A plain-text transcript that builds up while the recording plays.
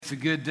it's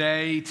a good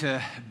day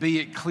to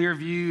be at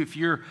Clearview. If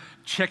you're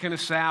checking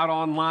us out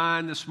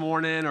online this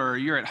morning or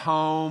you're at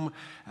home,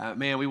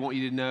 man, we want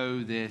you to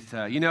know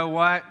that, you know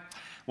what?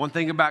 One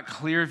thing about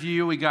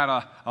Clearview, we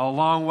got a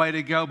long way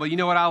to go, but you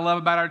know what I love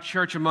about our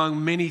church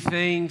among many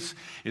things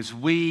is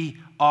we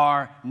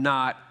are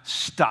not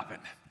stopping,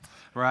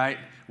 right?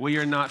 We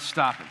are not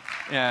stopping.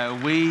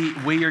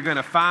 We are going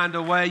to find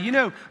a way. You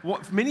know,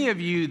 many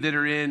of you that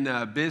are in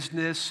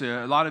business,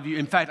 a lot of you,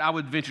 in fact, I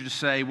would venture to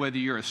say whether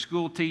you're a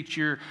school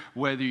teacher,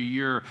 whether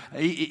you're,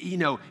 you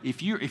know,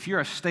 if you're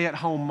a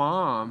stay-at-home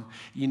mom,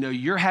 you know,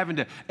 you're having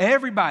to,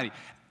 everybody,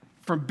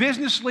 from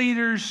business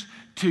leaders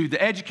to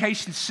the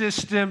education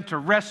system, to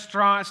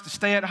restaurants, to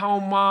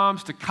stay-at-home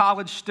moms, to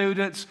college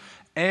students,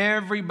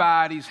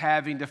 everybody's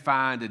having to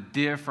find a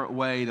different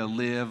way to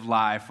live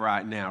life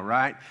right now,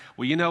 right?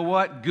 Well, you know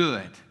what?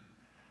 Good,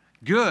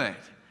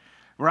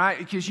 right?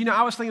 Because, you know,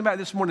 I was thinking about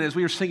this morning as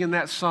we were singing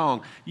that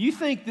song. You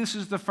think this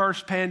is the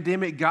first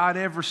pandemic God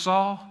ever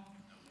saw?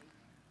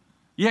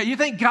 Yeah, you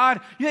think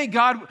God,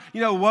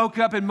 you know, woke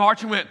up in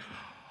March and went,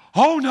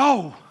 oh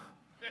no.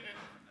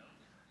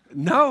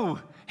 No,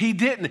 he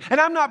didn't. And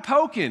I'm not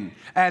poking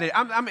at it.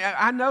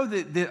 I know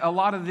that a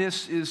lot of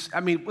this is, I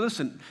mean,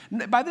 listen,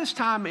 by this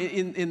time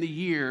in the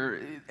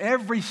year,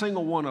 every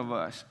single one of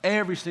us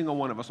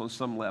on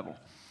some level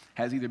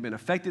has either been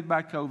affected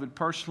by COVID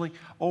personally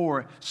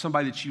or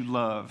somebody that you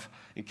love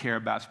and care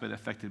about has been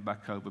affected by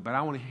COVID. But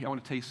I want to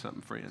tell you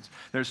something, friends.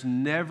 There's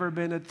never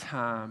been a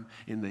time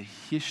in the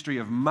history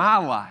of my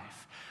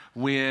life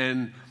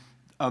when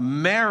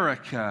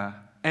America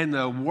and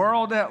the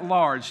world at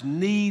large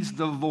needs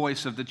the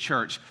voice of the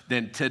church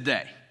than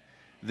today.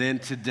 And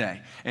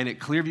at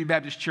Clearview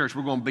Baptist Church,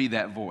 we're going to be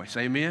that voice.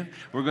 Amen?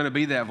 We're going to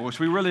be that voice.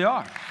 We really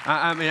are.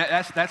 I mean,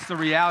 that's the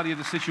reality of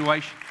the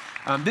situation.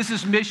 This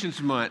is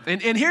Missions Month.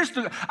 And here's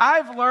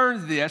I've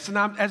learned this, and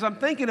as I'm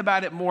thinking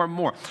about it more and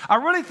more, I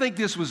really think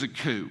this was a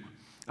coup,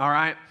 all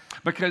right?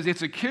 Because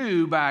it's a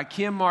coup by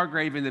Kim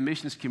Margrave and the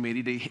Missions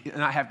Committee to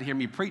not have to hear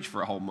me preach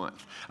for a whole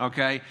month,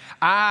 okay?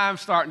 I'm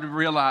starting to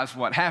realize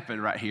what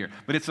happened right here,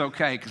 but it's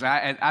okay because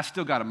I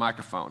still got a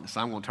microphone,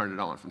 so I'm going to turn it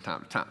on from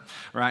time to time,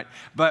 right?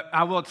 But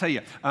I will tell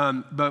you,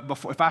 but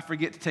before, if I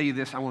forget to tell you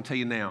this, I won't tell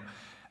you now.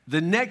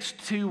 The next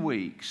 2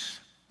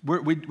 weeks,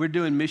 we're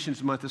doing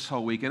Missions Month this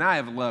whole week, and I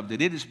have loved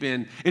it.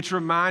 It's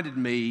reminded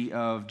me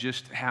of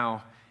just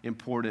how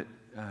important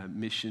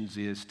missions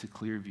is to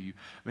Clearview.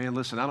 Man,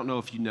 listen, I don't know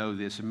if you know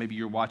this, and maybe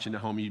you're watching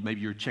at home, maybe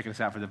you're checking us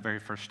out for the very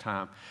first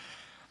time.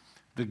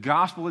 The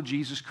gospel of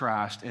Jesus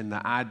Christ and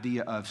the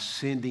idea of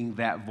sending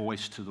that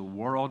voice to the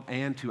world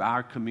and to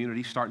our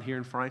community, starting here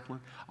in Franklin,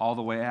 all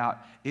the way out,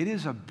 it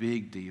is a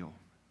big deal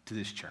to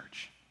this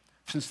church.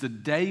 Since the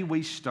day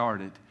we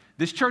started,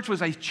 this church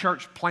was a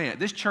church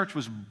plant. This church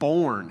was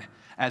born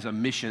as a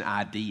mission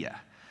idea.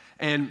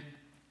 And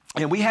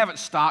we haven't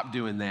stopped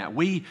doing that.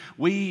 We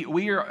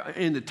are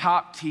in the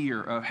top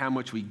tier of how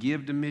much we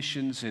give to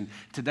missions. And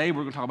today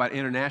we're going to talk about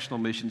international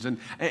missions. And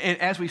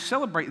as we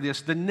celebrate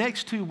this, the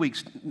next 2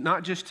 weeks,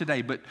 not just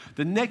today, but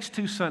the next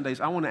 2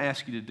 Sundays, I want to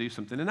ask you to do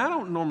something. And I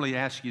don't normally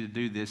ask you to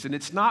do this. And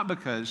it's not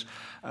because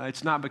I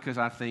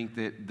think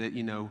that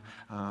you know,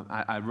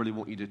 I really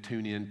want you to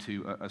tune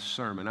into a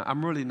sermon.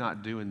 I'm really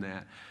not doing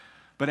that.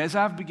 But as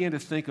I've begun to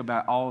think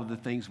about all of the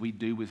things we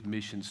do with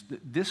missions,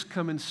 this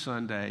coming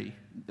Sunday,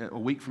 a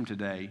week from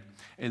today,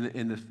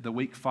 and the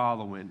week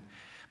following,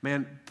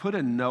 man, put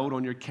a note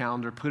on your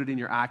calendar, put it in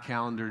your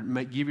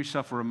iCalendar, give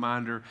yourself a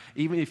reminder,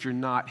 even if you're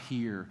not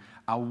here.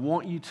 I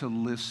want you to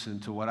listen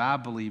to what I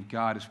believe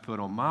God has put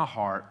on my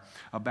heart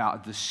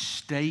about the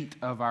state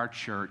of our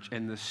church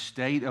and the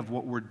state of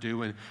what we're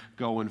doing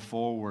going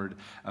forward,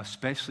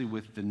 especially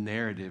with the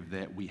narrative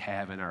that we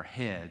have in our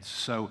heads.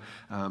 So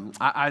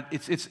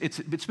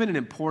it's been an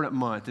important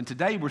month, and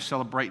today we're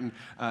celebrating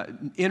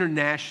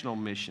international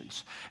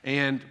missions.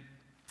 And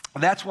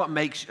that's what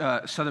makes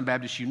Southern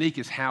Baptist unique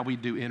is how we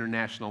do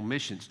international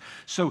missions.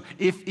 So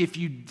if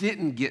you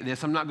didn't get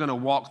this, I'm not going to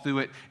walk through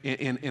it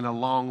in a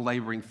long,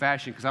 laboring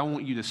fashion because I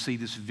want you to see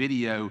this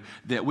video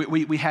that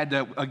we had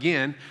to,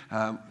 again,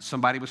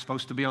 somebody was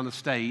supposed to be on the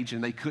stage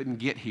and they couldn't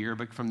get here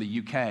but from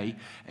the UK.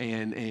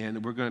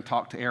 And we're going to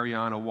talk to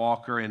Ariana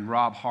Walker and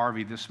Rob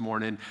Harvey this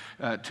morning,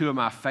 2 of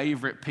my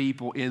favorite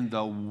people in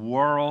the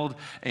world.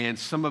 And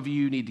some of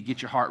you need to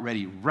get your heart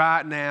ready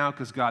right now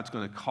because God's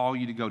going to call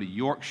you to go to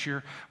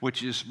Yorkshire,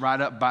 which is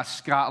right up by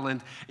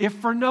Scotland. If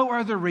for no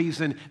other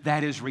reason,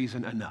 that is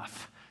reason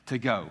enough to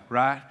go,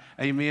 right?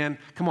 Amen?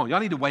 Come on, y'all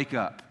need to wake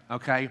up,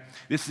 okay?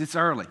 It's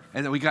early,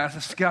 and then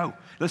let's go.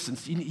 Listen,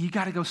 you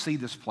got to go see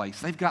this place.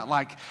 They've got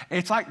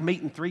it's like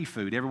meat and 3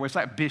 food everywhere. It's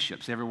like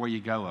Bishop's everywhere you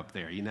go up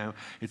there, you know.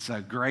 It's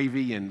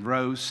gravy and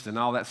roast and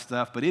all that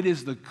stuff, but it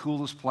is the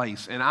coolest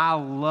place, and I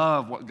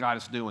love what God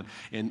is doing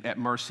at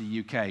Mercy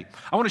UK.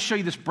 I want to show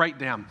you this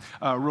breakdown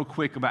real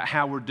quick about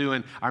how we're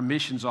doing our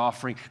missions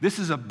offering. This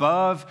is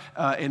above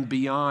and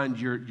beyond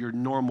your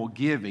normal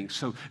giving.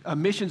 So a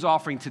missions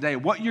offering today,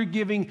 what you're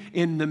giving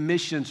in the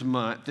missions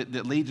month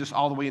that leads us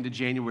all the way into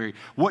January January.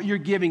 What you're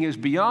giving is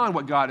beyond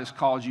what God has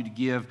called you to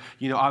give,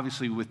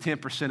 obviously with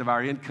 10% of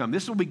our income.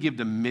 This is what we give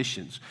to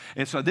missions.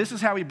 And so this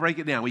is how we break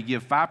it down. We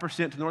give 5%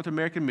 to the North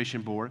American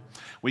Mission Board.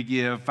 We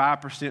give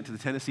 5% to the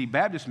Tennessee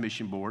Baptist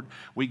Mission Board.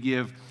 We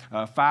give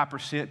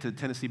 5% to the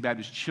Tennessee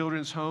Baptist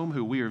Children's Home,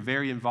 who we are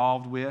very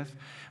involved with.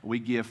 We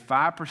give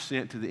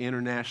 5% to the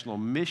International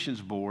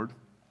Missions Board.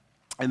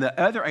 And the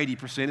other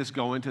 80% is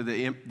going to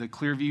the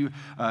Clearview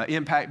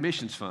Impact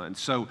Missions Fund.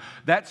 So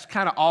that's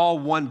kind of all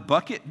one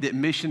bucket that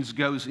missions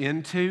goes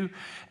into.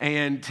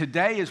 And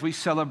today, as we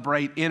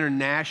celebrate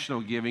international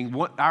giving,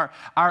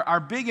 our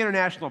big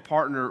international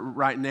partner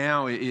right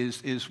now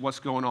is what's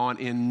going on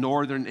in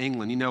Northern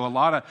England. A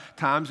lot of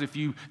times if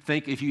you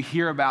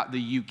hear about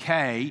the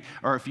UK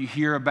or if you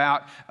hear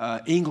about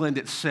England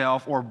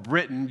itself or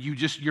Britain,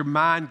 your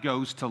mind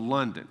goes to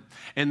London.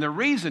 And the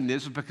reason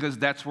is because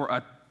that's where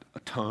a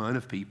ton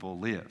of people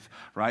live,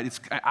 right?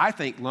 I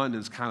think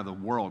London's kind of the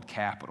world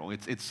capital.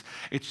 It's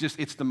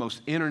the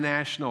most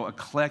international,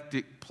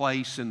 eclectic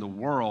place in the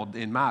world,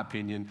 in my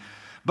opinion.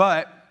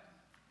 But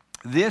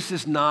this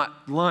is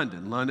not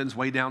London. London's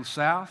way down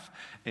south,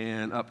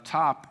 and up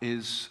top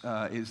is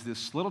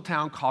this little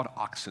town called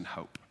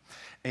Oxenhope.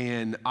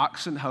 And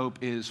Oxenhope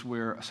is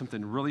where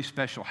something really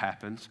special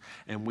happens,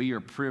 and we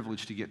are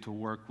privileged to get to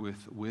work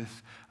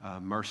with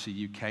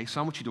Mercy UK. So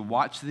I want you to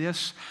watch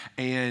this,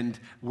 and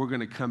we're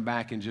going to come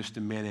back in just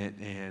a minute,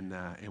 and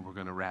we're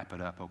going to wrap it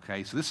up,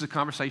 okay? So this is a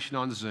conversation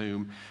on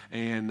Zoom,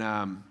 and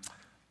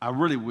I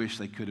really wish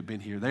they could have been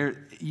here.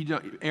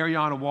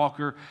 Ariana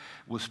Walker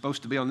was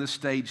supposed to be on this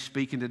stage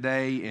speaking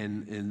today,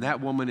 and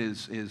that woman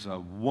is a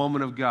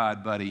woman of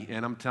God, buddy.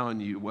 And I'm telling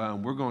you,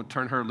 we're going to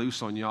turn her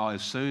loose on y'all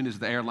as soon as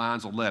the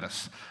airlines will let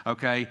us,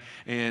 okay?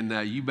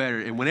 And you better,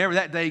 and whenever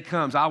that day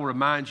comes, I will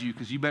remind you,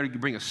 because you better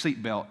bring a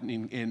seatbelt,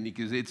 and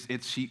because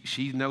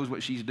she knows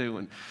what she's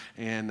doing,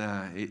 and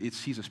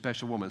she's a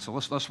special woman. So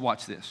let's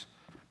watch this.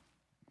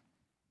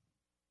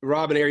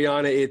 Rob and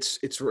Ariana,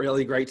 it's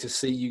really great to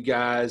see you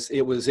guys.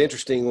 It was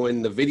interesting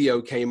when the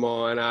video came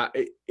on.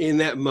 In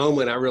that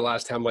moment, I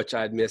realized how much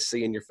I'd missed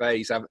seeing your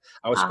face. I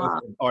was supposed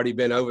to have already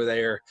been over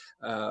there,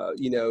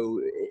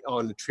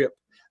 on the trip,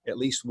 at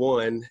least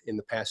one in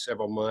the past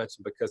several months.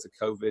 Because of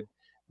COVID,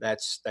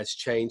 that's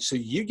changed. So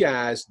you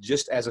guys,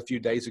 just as a few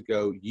days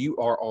ago, you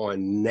are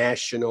on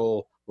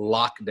national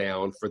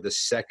lockdown for the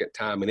second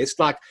time, and it's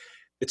like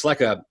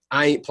a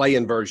I ain't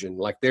playing version.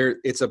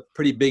 It's a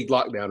pretty big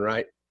lockdown,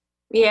 right?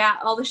 Yeah,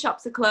 all the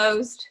shops are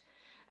closed,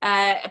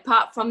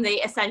 apart from the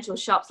essential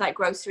shops like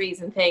groceries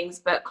and things,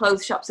 but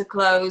clothes shops are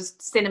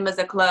closed, cinemas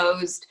are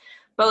closed,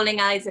 bowling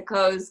alleys are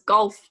closed,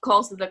 golf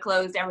courses are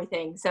closed,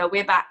 everything. So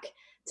we're back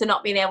to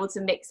not being able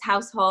to mix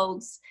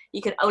households.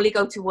 You can only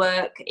go to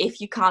work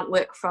if you can't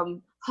work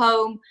from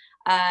home.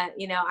 I'm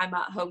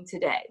at home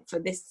today for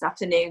this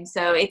afternoon.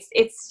 So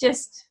it's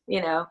just,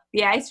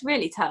 it's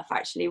really tough,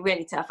 actually,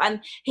 really tough.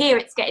 And here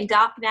it's getting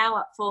dark now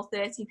at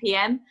 4:30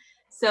 p.m.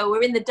 So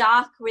we're in the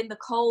dark, we're in the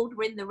cold,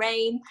 we're in the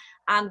rain,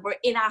 and we're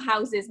in our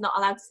houses, not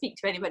allowed to speak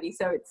to anybody.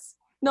 So it's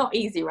not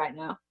easy right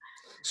now.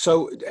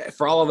 So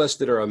for all of us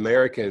that are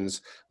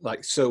Americans,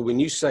 so when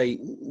you say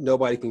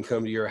nobody can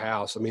come to your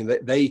house, I mean,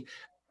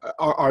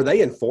 are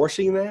they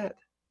enforcing that?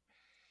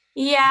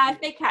 Yeah, if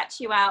they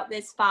catch you out,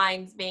 there's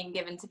fines being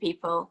given to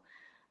people.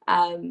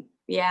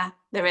 Yeah,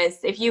 there is.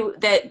 There's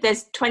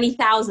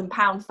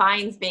 £20,000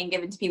 fines being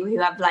given to people who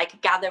have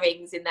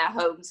gatherings in their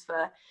homes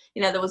for,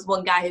 there was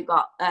one guy who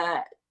got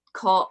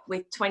caught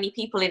with 20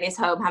 people in his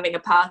home having a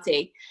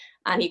party,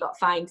 and he got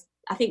fined,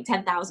 I think,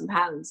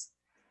 £10,000.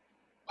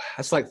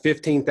 That's like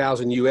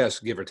 15,000 US,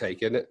 give or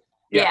take, isn't it?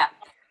 Yeah.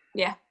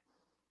 Wow.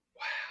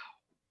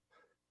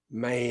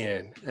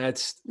 Man,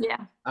 that's,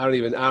 yeah. I don't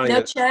even.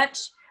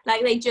 Church.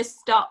 They just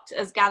stopped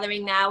us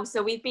gathering now.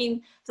 So we've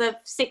been, for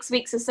 6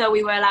 weeks or so,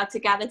 we were allowed to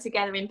gather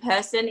together in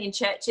person in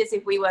churches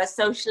if we were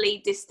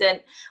socially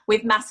distant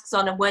with masks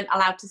on and weren't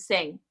allowed to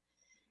sing.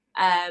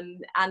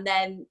 And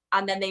then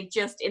they've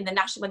just,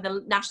 when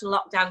the national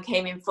lockdown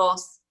came in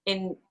force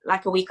in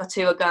a week or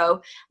two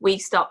ago, we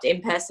stopped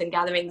in-person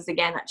gatherings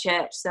again at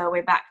church. So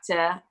we're back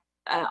to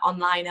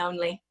online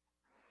only.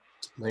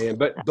 Man,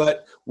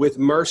 but with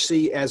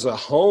Mercy as a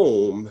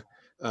home,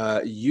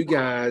 you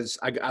guys,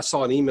 I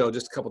saw an email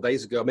just a couple of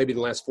days ago, maybe in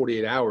the last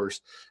 48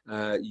 hours.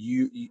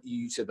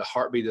 You said the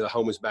heartbeat of the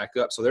home is back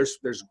up. So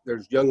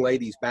there's young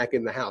ladies back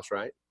in the house,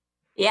 right?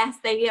 Yes,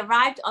 they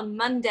arrived on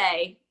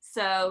Monday.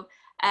 So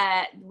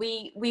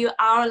we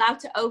are allowed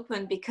to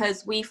open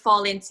because we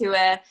fall into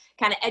a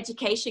kind of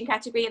education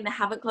category, and they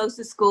haven't closed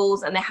the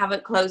schools and they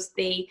haven't closed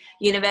the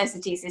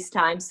universities this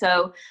time.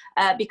 So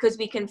because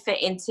we can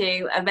fit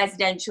into a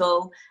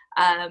residential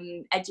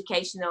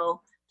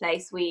educational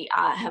place, we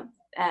have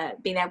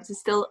been able to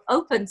still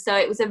open. So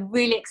it was a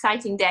really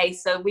exciting day.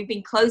 So we've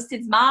been closed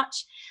since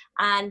March,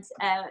 and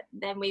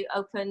then we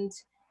opened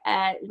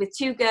with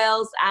 2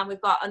 girls, and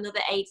we've got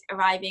another 8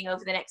 arriving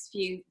over the next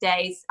few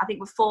days. I think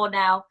we're 4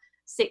 now,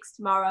 6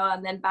 tomorrow,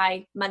 and then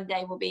by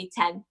Monday we'll be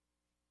 10.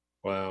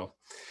 Wow.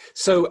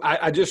 So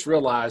I just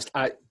realized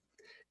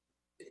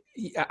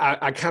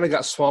I kind of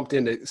got swamped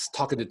into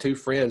talking to two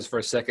friends for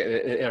a second,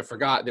 and I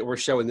forgot that we're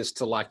showing this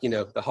to, like,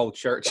 the whole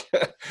church.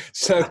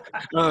 So,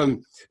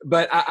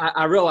 but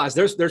I realized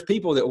there's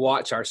people that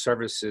watch our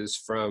services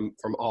from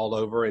all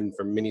over and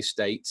from many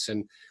states,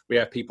 and we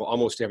have people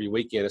almost every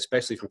weekend,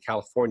 especially from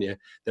California,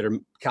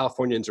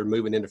 Californians are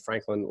moving into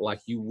Franklin like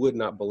you would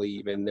not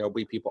believe, and there'll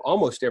be people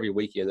almost every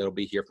weekend that'll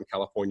be here from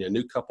California, a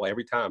new couple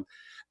every time.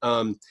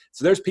 So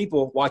there's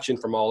people watching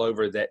from all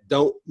over that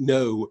don't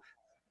know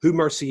who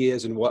Mercy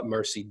is and what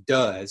Mercy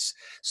does.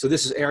 So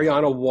this is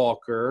Ariana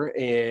Walker,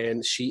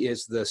 and she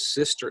is the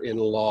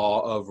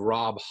sister-in-law of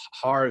Rob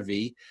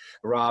Harvey.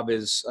 Rob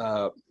is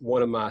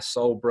one of my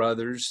soul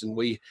brothers, and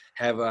we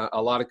have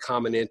a lot of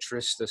common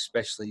interests,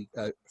 especially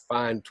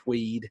fine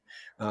tweed.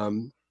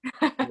 And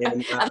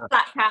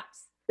flat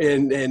caps.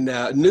 And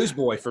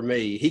newsboy for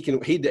me.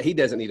 He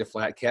doesn't need a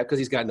flat cap because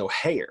he's got no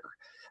hair.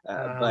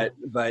 But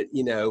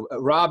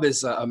Rob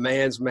is a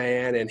man's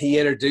man, and he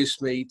introduced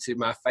me to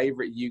my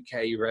favorite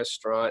UK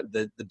restaurant,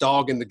 the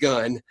Dog and the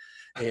Gun,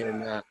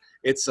 and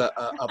it's a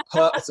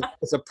pub.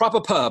 It's a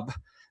proper pub,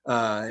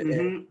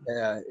 and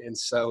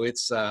so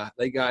it's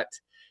they got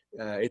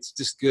it's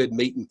just good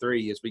meat and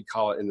three, as we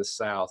call it in the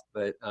South.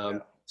 But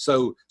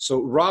so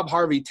Rob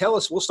Harvey, tell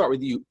us. We'll start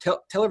with you.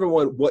 Tell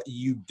everyone what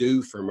you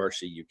do for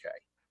Mercy UK.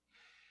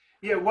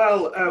 Yeah,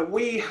 well,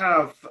 we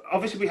have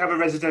a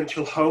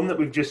residential home that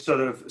we've just sort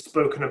of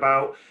spoken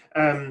about,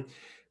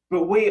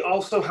 but we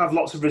also have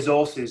lots of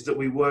resources that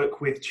we work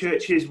with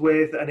churches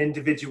with and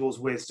individuals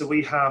with. So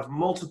we have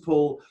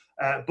multiple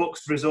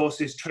books,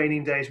 resources,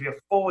 training days. We have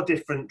 4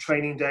 different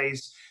training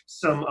days.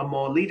 Some are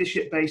more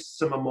leadership based,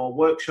 some are more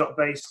workshop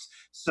based,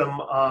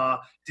 some are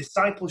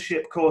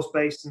discipleship course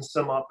based, and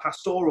some are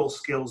pastoral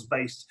skills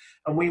based.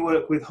 And we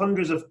work with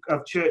hundreds of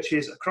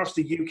churches across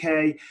the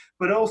UK,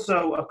 but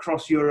also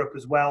across Europe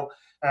as well.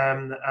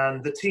 And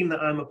the team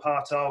that I'm a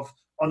part of,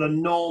 on a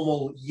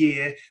normal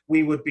year,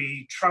 we would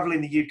be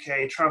traveling the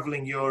UK,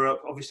 traveling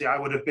Europe. Obviously, I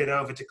would have been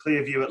over to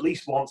Clearview at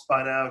least once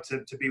by now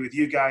to be with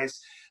you guys.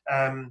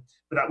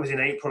 But that was in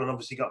April and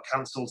obviously got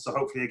cancelled. So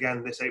hopefully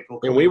again this April.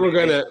 And we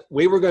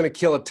were gonna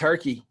kill a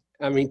turkey.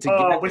 I mean,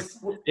 we're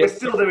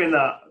still doing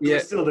that. Yeah. We're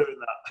still doing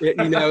that.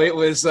 It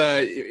was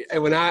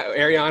when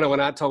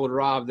I told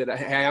Rob that,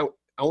 hey,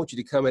 I want you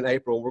to come in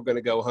April, we're going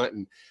to go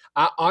hunting,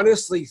 I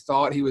honestly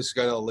thought he was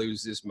going to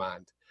lose his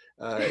mind.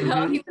 He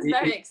was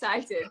very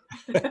excited.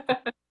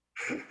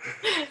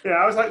 Yeah,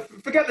 I was like,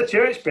 forget the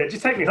church bit,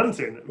 just take me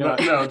hunting.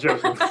 But, no, I'm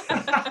joking.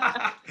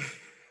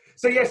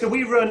 So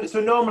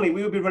normally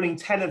we would be running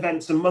 10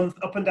 events a month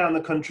up and down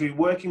the country,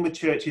 working with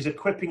churches,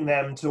 equipping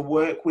them to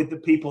work with the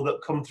people that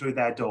come through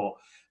their door.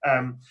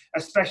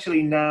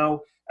 Especially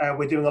now,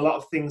 we're doing a lot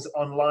of things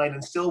online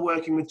and still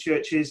working with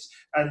churches.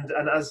 And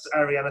as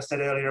Ariana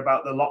said earlier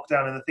about the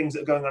lockdown and the things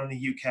that are going on in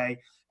the UK,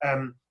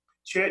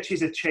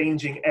 churches are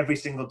changing every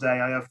single day.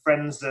 I have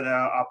friends that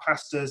are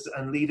pastors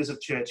and leaders of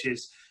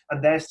churches,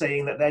 and they're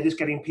saying that they're just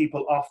getting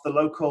people off the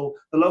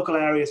local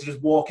areas,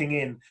 just walking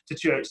in to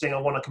church saying,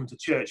 I want to come to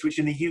church, which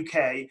in the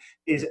UK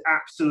is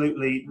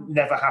absolutely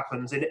never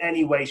happens in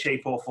any way,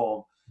 shape or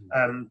form.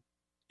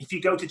 If you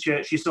go to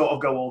church, you sort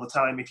of go all the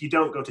time. If you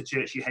don't go to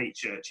church, you hate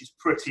church. It's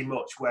pretty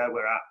much where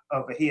we're at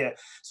over here.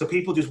 So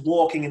people just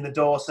walking in the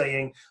door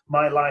saying,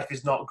 my life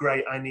is not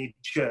great, I need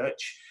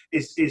church,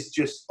 is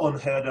just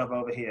unheard of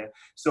over here.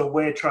 So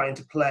we're trying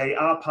to play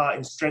our part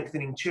in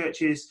strengthening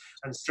churches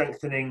and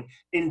strengthening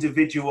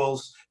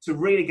individuals to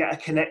really get a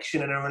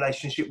connection and a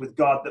relationship with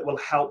God that will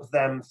help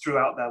them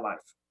throughout their life.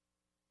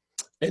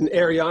 And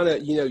Ariana,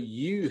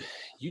 you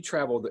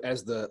traveled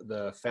as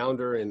the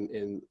founder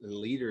and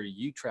leader.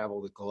 You travel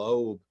the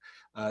globe.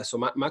 So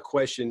my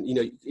question,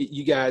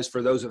 you guys,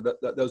 for those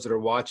that are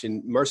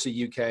watching,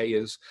 Mercy UK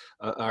is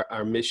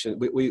our mission.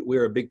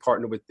 We're a big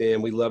partner with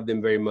them. We love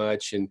them very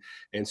much,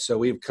 and so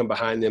we've come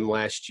behind them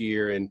last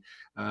year, and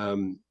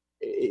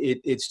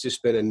it's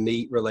just been a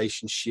neat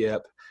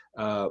relationship.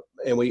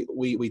 And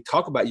we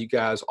talk about you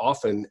guys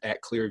often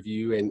at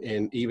Clearview,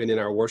 and even in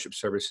our worship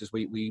services,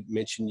 we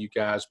mention you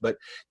guys. But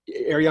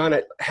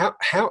Ariana,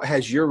 how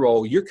has your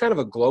role? You're kind of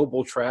a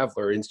global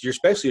traveler, and you're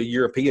especially a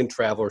European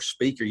traveler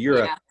speaker.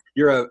 You're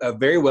a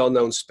very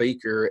well-known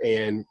speaker,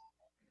 and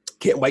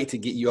can't wait to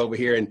get you over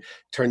here and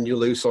turn you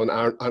loose on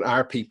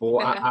our people.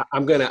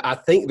 I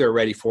think they're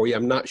ready for you.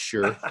 I'm not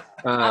sure.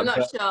 I'm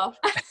not sure.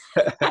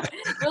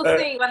 We'll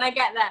see when I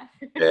get there.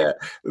 Yeah,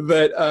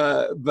 but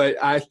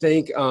I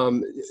think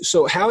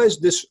so. How has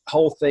this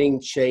whole thing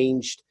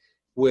changed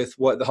with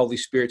what the Holy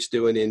Spirit's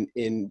doing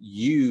in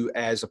you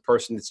as a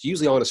person that's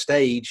usually on a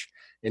stage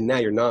and now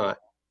you're not?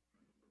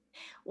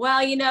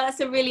 Well, that's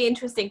a really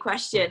interesting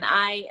question.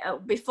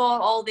 Before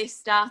all this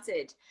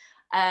started,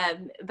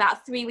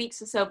 about 3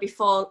 weeks or so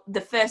before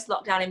the first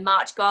lockdown in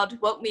March, God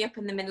woke me up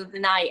in the middle of the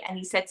night and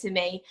he said to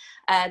me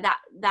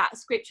that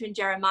scripture in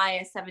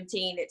Jeremiah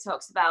 17, it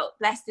talks about,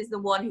 blessed is the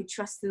one who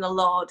trusts in the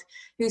Lord,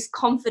 whose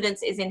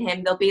confidence is in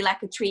him. They'll be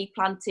like a tree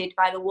planted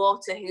by the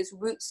water, whose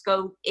roots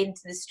go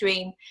into the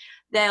stream.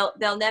 They'll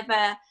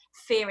never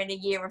fear in a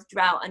year of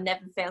drought and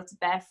never fail to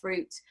bear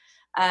fruit.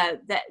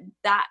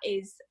 That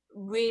is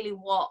really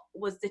what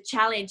was the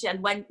challenge.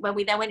 And when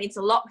we then went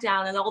into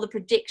lockdown and all the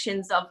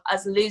predictions of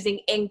us losing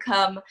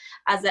income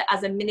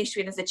as a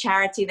ministry and as a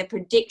charity, the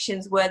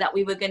predictions were that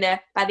we were going to,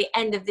 by the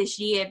end of this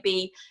year,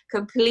 be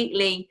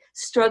completely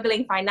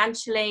struggling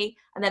financially.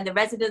 And then the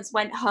residents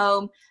went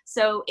home.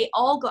 So it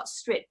all got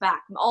stripped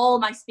back. All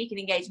my speaking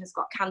engagements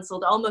got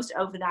cancelled almost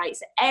overnight.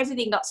 So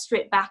everything got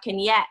stripped back. And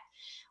yet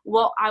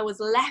what I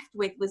was left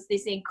with was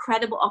this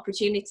incredible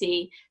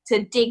opportunity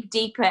to dig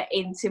deeper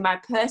into my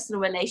personal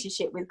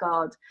relationship with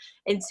God,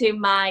 into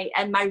my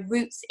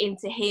roots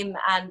into Him,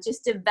 and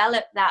just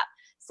develop that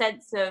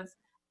sense of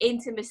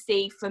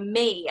intimacy for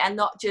me, and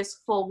not just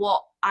for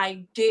what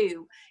I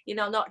do,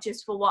 not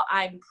just for what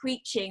I'm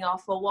preaching or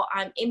for what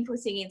I'm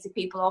inputting into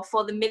people or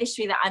for the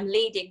ministry that I'm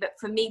leading, but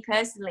for me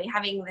personally,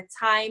 having the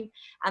time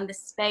and the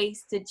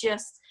space to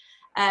just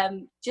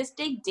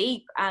dig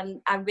deep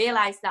and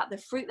realize that the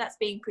fruit that's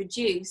being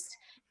produced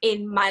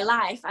in my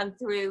life and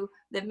through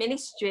the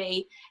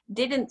ministry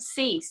didn't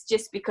cease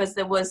just because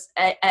there was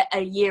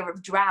a year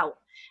of drought.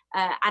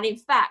 And in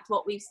fact,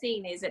 what we've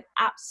seen is an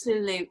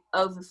absolute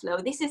overflow.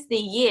 This is the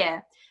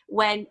year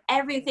when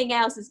everything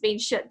else has been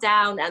shut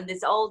down and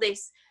there's all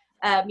this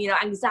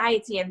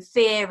anxiety and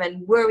fear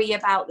and worry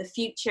about the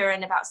future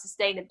and about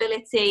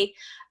sustainability.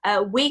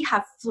 We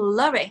have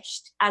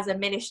flourished as a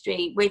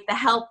ministry with the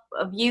help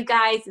of you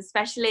guys,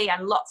 especially,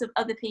 and lots of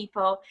other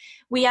people.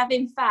 We have,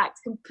 in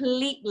fact,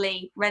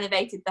 completely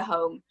renovated the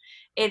home.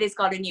 It has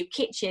got a new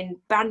kitchen,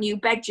 brand new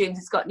bedrooms.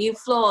 It's got new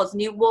floors,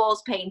 new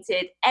walls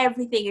painted.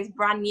 Everything is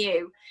brand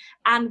new.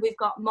 And we've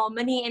got more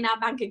money in our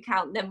bank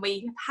account than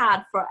we've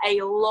had for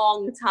a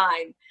long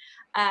time.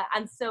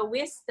 And so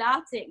we're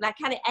starting,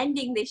 kind of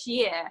ending this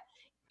year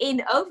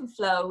in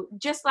overflow,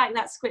 just like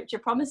that scripture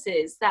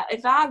promises, that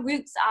if our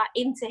roots are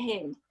into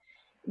Him,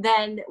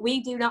 then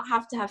we do not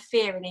have to have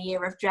fear in a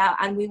year of drought,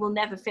 and we will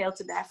never fail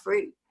to bear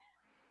fruit.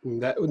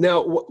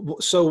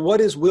 So what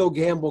is Will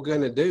Gamble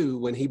going to do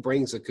when he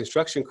brings a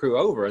construction crew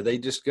over? Are they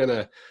just going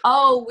to...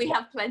 Oh, we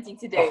have plenty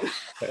to do.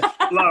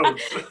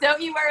 Loads.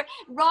 Don't you worry.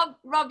 Rob,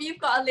 you've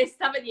got a list,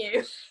 haven't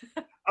you?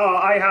 Oh,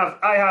 I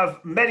have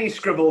many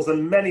scribbles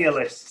and many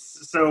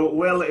lists. So,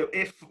 Will,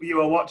 if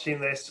you are watching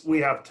this,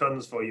 we have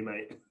tons for you,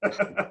 mate.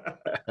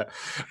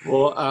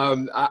 Well,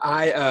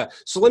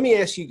 so let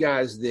me ask you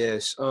guys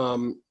this.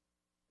 When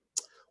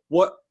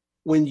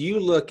you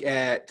look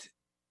at,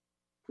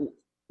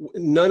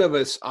 none of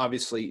us,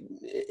 obviously,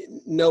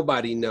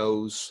 nobody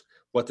knows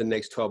what the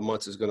next 12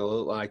 months is going to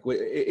look like.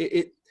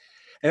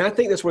 And I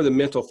think that's where the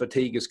mental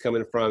fatigue is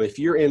coming from. If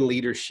you're in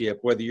leadership,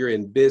 whether you're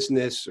in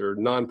business or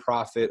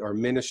nonprofit or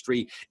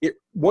ministry,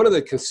 one of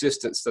the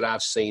consistents that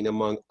I've seen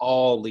among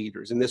all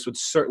leaders, and this would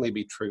certainly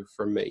be true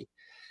for me,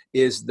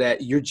 is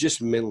that you're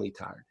just mentally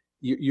tired.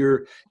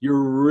 You're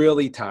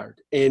really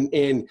tired. And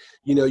I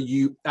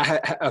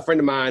had a friend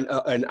of mine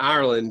in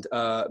Ireland,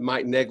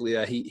 Mike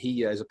Neglia,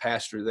 he is a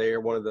pastor there,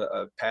 one of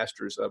the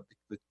pastors of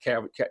the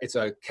Calvary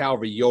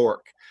Calvary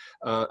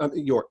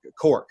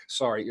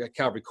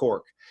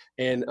Cork.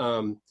 And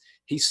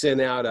he sent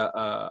out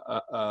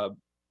a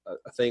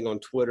thing on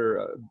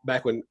Twitter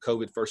back when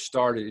COVID first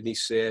started, and he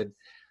said,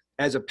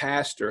 as a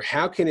pastor,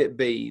 how can it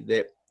be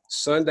that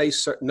Sunday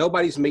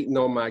nobody's meeting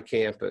on my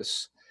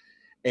campus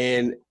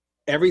and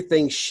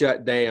everything's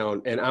shut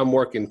down and I'm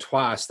working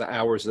twice the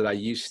hours that I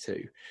used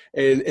to?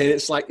 And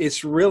it's like,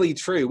 it's really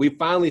true. We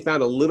finally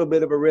found a little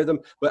bit of a rhythm,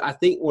 but I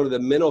think one of the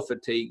mental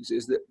fatigues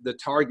is that the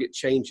target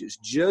changes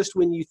just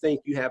when you think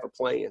you have a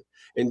plan,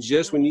 and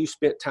just when you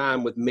spent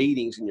time with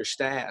meetings and your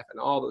staff and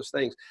all those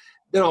things,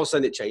 then all of a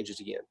sudden it changes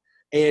again.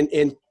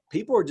 And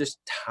people are just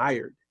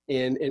tired.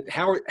 And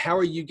how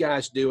are you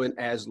guys doing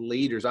as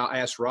leaders? I'll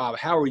ask Rob,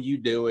 how are you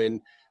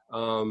doing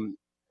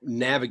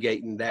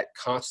navigating that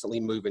constantly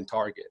moving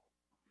target?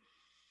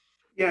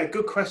 Yeah,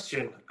 good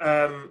question.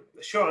 The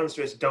short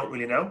answer is don't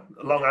really know.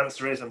 The long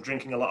answer is I'm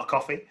drinking a lot of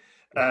coffee.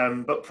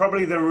 But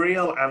probably the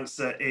real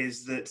answer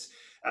is that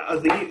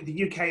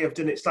the UK have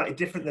done it slightly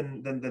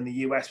different than the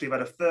US. We've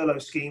had a furlough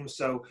scheme,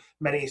 so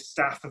many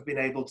staff have been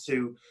able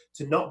to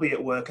not be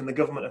at work, and the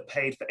government have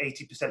paid for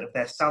 80% of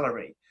their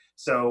salary.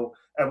 So,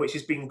 which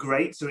has been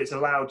great. So it's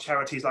allowed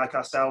charities like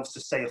ourselves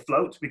to stay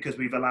afloat because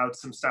we've allowed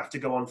some staff to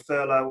go on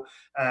furlough.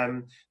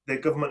 The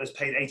government has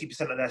paid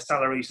 80% of their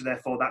salary, so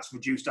therefore that's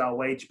reduced our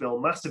wage bill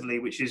massively,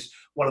 which is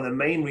one of the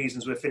main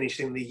reasons we're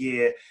finishing the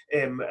year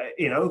in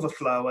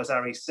overflow, as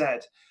Ari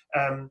said.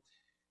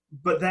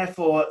 But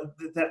therefore,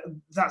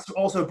 that's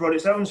also brought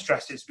its own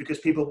stresses, because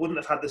people wouldn't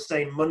have had the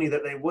same money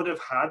that they would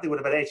have had. They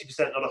would have had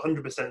 80%, not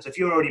 100%. So if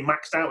you're already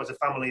maxed out as a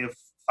family of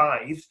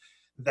 5,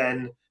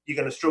 then you're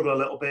going to struggle a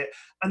little bit.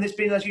 And there's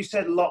been, as you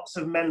said, lots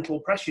of mental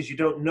pressures. You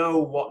don't know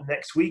what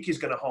next week is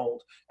going to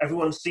hold.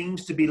 Everyone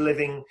seems to be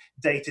living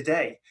day to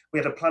day. We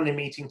had a planning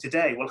meeting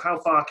today. Well, how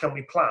far can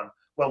we plan?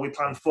 Well, we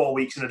plan 4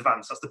 weeks in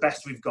advance. That's the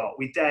best we've got.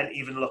 We daren't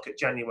even look at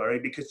January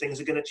because things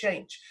are going to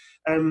change.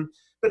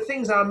 But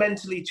things are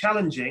mentally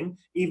challenging.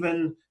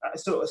 Even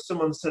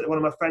someone said, one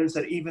of my friends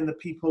said, even the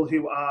people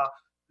who are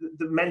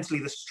mentally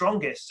the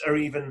strongest are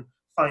even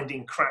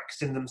finding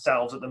cracks in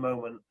themselves at the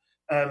moment.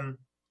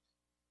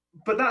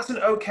 But that's an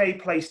okay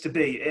place to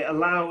be. It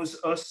allows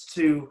us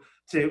to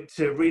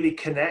really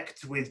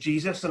connect with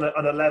Jesus on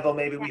a level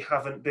maybe we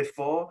haven't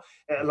before.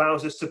 It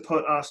allows us to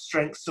put our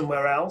strengths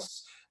somewhere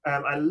else.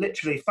 And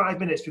literally 5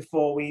 minutes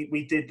before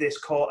we did this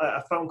call,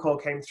 a phone call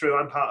came through.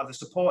 I'm part of the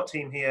support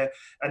team here,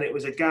 and it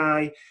was a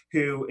guy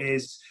who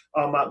is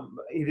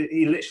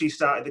he literally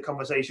started the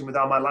conversation with,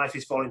 "Oh, my life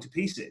is falling to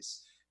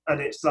pieces."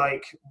 And it's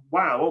like,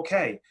 wow,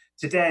 okay.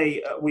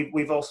 Today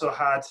we've also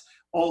had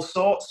all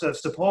sorts of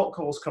support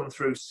calls come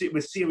through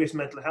with serious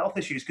mental health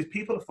issues, because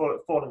people are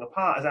falling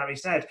apart. As Ari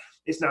said,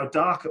 it's now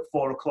dark at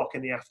 4 o'clock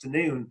in the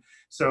afternoon.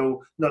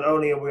 So not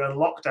only are we on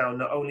lockdown,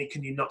 not only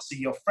can you not see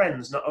your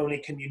friends, not only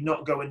can you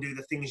not go and do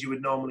the things you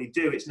would normally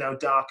do, it's now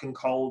dark and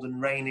cold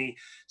and rainy.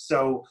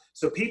 So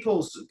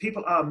people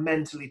are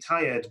mentally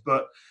tired,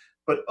 but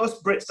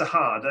us Brits are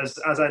hard,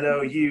 as I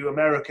know you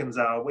Americans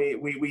are.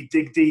 We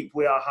dig deep,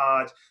 we are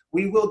hard.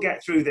 We will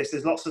get through this.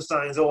 There's lots of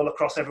signs all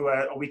across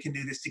everywhere, or we can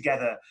do this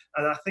together.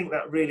 And I think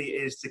that really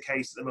is the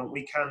case at the moment.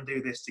 We can do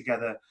this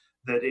together.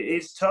 That it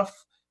is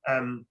tough,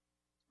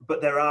 but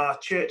there are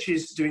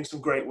churches doing some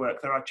great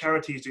work. There are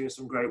charities doing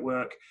some great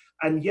work.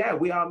 And yeah,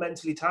 we are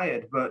mentally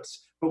tired, but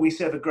we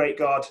serve a great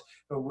God.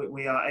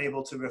 We are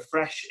able to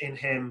refresh in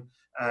Him.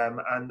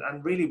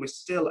 And really we're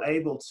still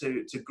able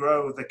to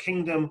grow the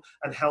kingdom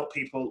and help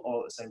people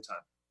all at the same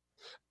time.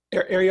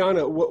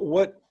 Ariana,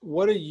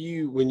 what are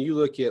you, when you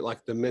look at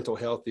like the mental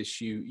health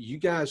issue, you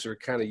guys are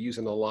kind of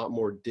using a lot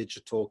more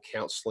digital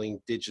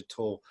counseling,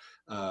 digital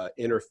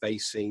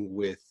interfacing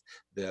with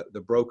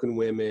the broken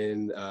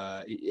women,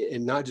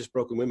 and not just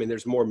broken women.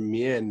 There's more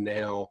men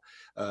now.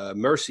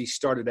 Mercy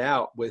started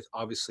out with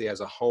obviously as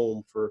a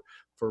home for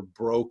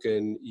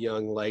broken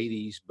young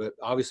ladies, but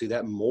obviously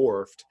that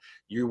morphed.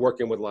 You're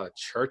working with a lot of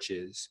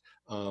churches.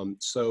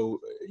 So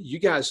you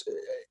guys,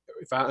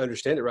 if I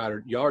understand it right,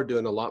 y'all are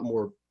doing a lot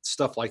more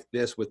stuff like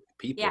this with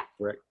people,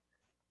 correct?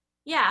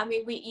 Yeah, I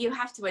mean, you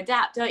have to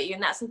adapt, don't you?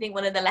 And that's, I think,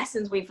 one of the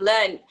lessons we've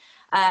learned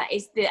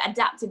is the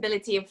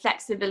adaptability and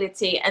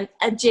flexibility and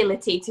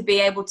agility to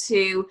be able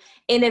to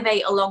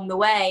innovate along the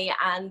way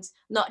and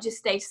not just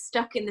stay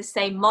stuck in the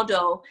same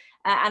model.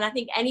 And I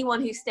think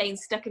anyone who's staying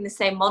stuck in the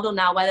same model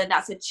now, whether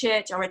that's a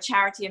church or a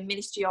charity, a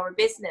ministry or a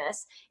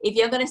business, if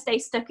you're going to stay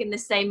stuck in the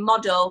same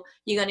model,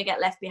 you're going to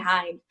get left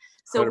behind.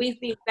 So 100%. We've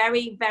been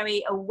very,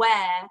 very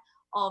aware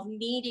of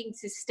needing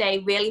to stay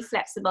really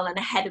flexible and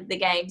ahead of the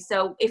game.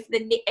 So if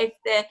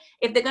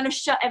they're going to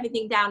shut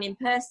everything down in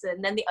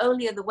person, then the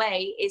only other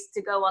way is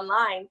to go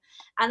online.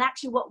 And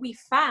actually what we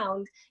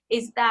found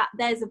is that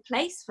there's a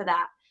place for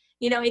that.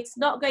 You know, it's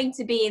not going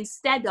to be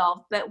instead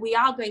of, but we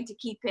are going to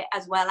keep it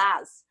as well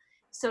as.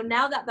 So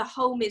now that the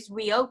home is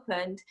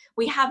reopened,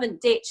 we haven't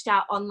ditched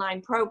our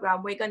online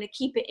program. We're going to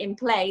keep it in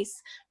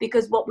place,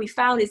 because what we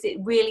found is it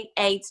really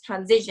aids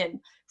transition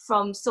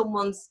from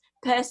someone's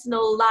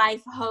personal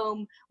life,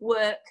 home,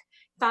 work,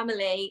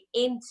 family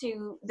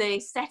into the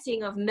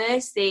setting of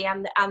Mercy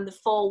and the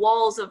four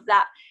walls of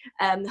that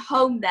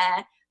home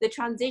there. The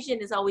transition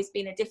has always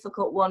been a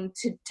difficult one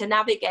to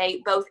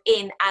navigate, both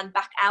in and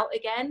back out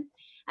again.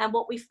 And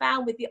what we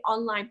found with the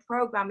online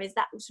program is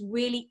that it's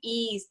really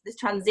eased the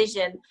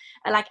transition.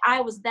 Like,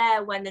 I was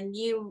there when a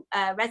new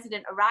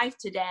resident arrived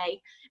today,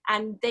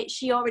 and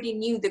she already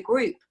knew the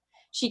group.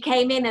 She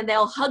came in and they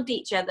all hugged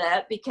each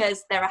other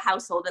because they're a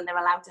household and they're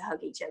allowed to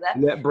hug each other.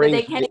 And that brings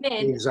they came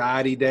in,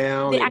 anxiety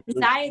down. The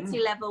anxiety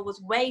level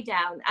was way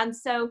down. And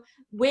so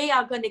we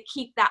are going to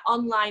keep that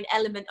online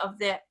element of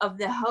the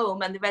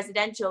home and the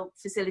residential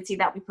facility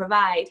that we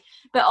provide.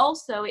 But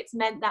also it's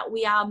meant that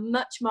we are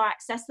much more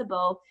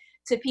accessible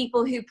to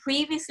people who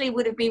previously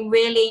would have been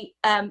really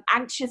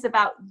anxious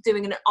about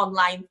doing an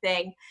online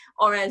thing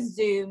or a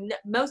Zoom.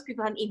 Most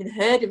people hadn't even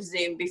heard of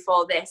Zoom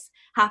before this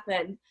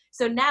happened.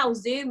 So now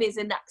Zoom is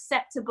an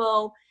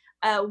acceptable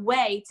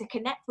way to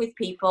connect with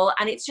people,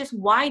 and it's just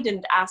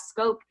widened our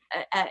scope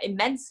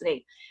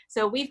immensely.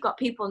 So we've got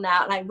people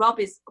now, like Rob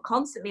is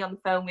constantly on the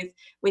phone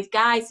with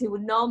guys who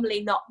would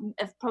normally not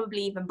have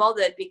probably even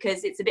bothered,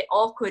 because it's a bit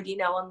awkward, you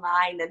know,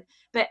 online.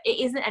 But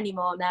it isn't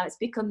anymore now. It's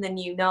become the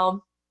new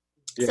norm.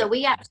 Yeah. So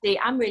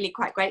I'm really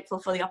quite grateful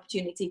for the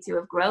opportunity to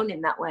have grown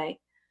in that way.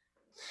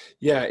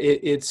 Yeah,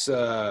 it's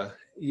Dylan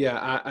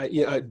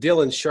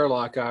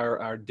Sherlock,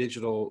 our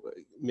digital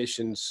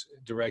missions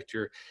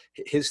director,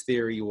 his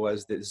theory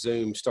was that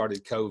Zoom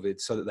started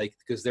COVID so that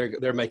because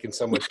they're making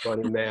so much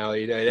money now,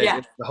 you know,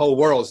 the whole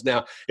world's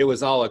now, it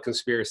was all a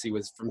conspiracy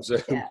from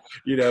Zoom,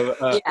 you know.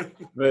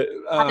 But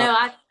I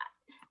know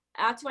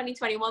our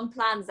 2021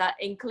 plans that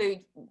include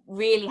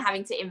really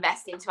having to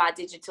invest into our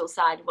digital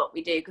side of what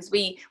we do, because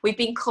we've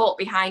been caught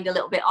behind a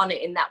little bit on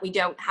it, in that we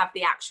don't have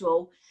the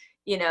actual,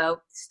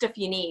 stuff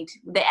you need,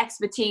 the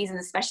expertise and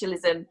the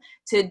specialism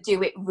to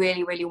do it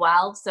really, really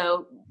well.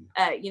 So,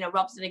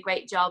 Rob's done a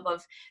great job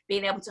of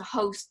being able to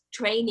host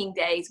training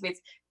days with,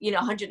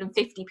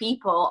 150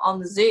 people on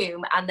the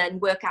Zoom, and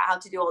then work out how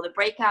to do all the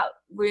breakout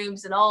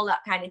rooms and all that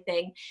kind of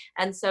thing.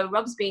 And so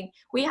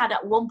we had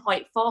at one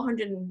point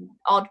 400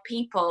 odd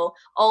people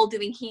all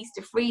doing Keys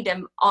to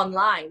Freedom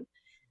online,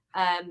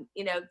 and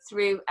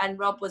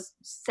Rob was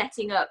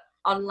setting up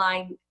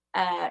online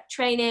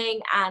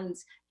training and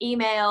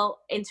email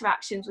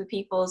interactions with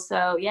people.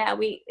 So yeah,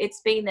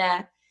 it's been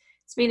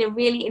a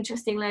really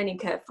interesting learning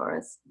curve for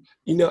us.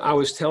 I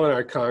was telling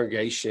our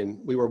congregation,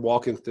 we were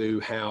walking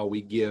through how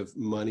we give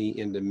money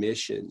into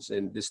missions,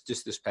 and this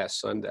past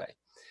Sunday,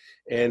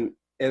 and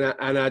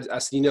I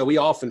said, we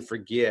often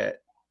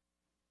forget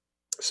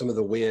some of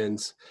the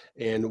wins,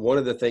 and one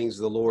of the things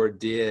the Lord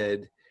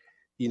did,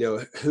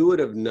 who would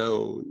have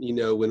known,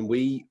 when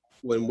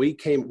we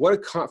came, what a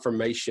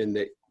confirmation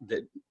that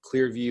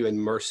Clearview and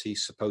Mercy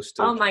supposed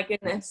to, oh my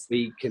goodness,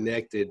 be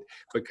connected.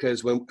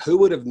 Because who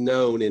would have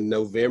known in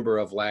November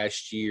of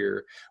last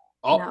year,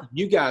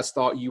 you guys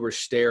thought you were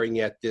staring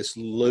at this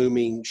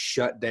looming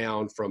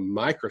shutdown from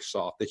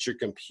Microsoft, that your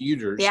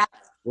computers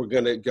were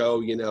going to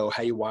go,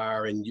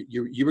 haywire, and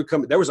you were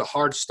coming. There was a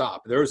hard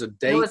stop. There was a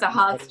date. There was a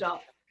hard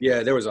stop.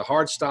 Yeah, there was a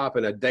hard stop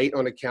and a date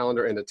on the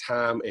calendar and a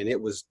time, and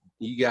it was,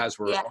 you guys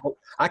were,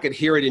 I could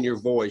hear it in your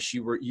voice.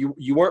 You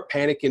weren't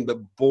panicking, but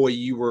boy,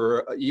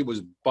 it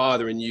was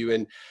bothering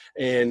you.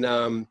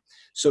 And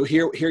so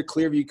here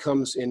Clearview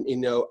comes,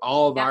 and,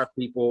 all of our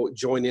people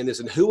join in this.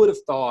 And who would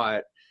have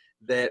thought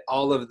that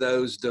all of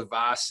those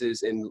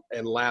devices and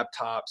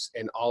laptops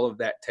and all of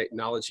that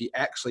technology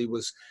actually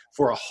was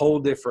for a whole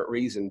different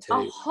reason too.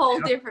 A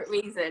whole different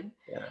reason.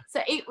 Yeah.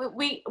 So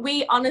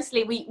we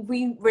honestly,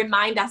 we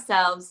remind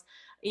ourselves,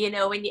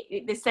 when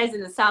this says in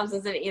the Psalms,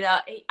 doesn't it?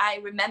 I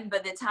remember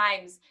the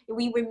times.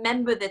 We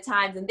remember the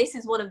times, and this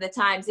is one of the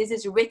times. This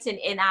is written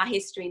in our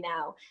history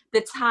now.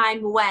 The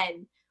time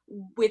when,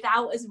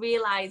 without us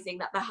realizing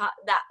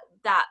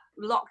that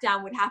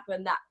lockdown would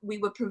happen, that we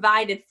were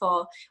provided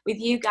for with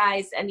you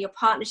guys and your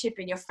partnership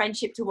and your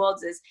friendship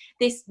towards us,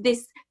 this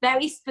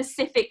very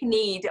specific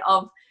need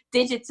of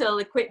digital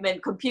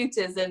equipment,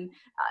 computers and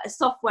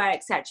software,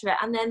 etc.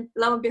 And then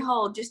lo and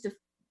behold, just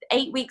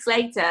 8 weeks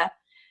later,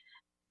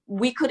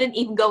 we couldn't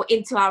even go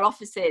into our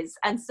offices.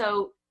 And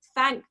so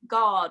thank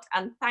God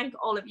and thank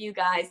all of you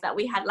guys that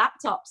we had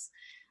laptops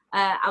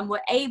and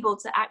were able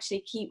to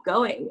actually keep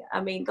going.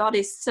 I mean, God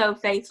is so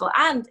faithful.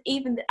 And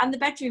the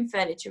bedroom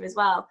furniture as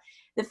well.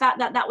 The fact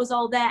that was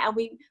all there, and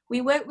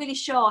we weren't really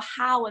sure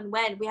how and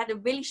when. We had a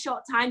really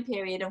short time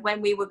period of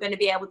when we were going to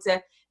be able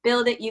to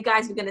build it. You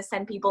guys were going to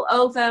send people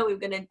over. We were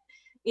going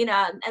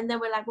to, and then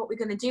we're like, what we're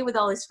going to do with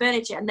all this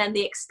furniture? And then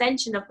the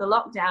extension of the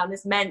lockdown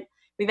has meant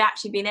we've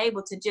actually been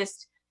able to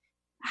just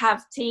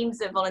have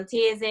teams of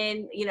volunteers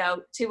in,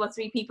 2 or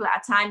 3 people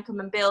at a time come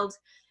and build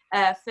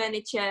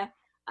furniture.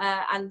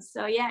 And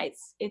so,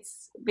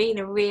 it's been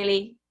a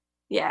really,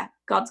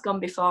 God's gone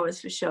before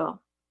us for sure.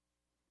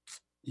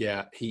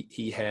 Yeah,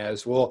 he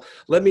has. Well,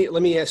 let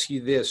me ask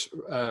you this.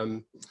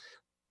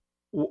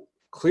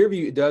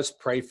 Clearview does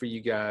pray for you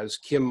guys.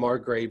 Kim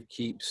Margrave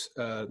keeps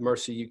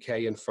Mercy UK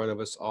in front of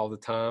us all the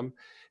time.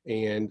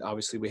 And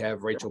obviously we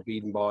have Rachel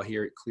Biedenbaugh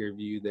here at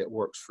Clearview that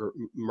works for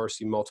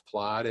Mercy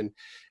Multiplied.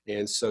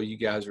 And so you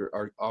guys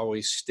are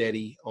always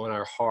steady on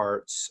our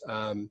hearts.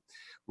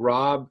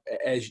 Rob,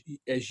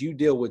 as you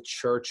deal with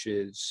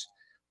churches,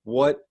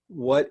 what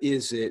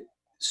is it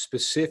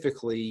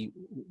specifically,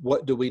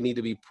 what do we need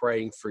to be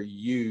praying for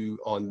you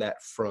on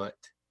that front?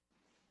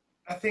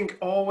 I think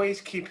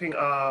always keeping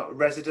our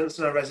residents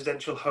and our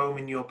residential home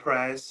in your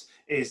prayers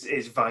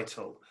is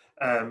vital.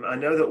 I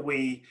know that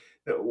we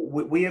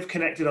have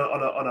connected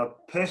on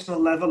a personal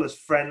level as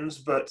friends,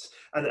 but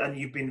and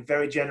you've been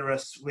very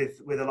generous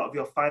with a lot of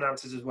your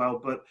finances as well.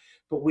 But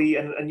we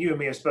and you and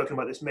me have spoken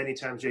about this many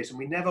times, Jason.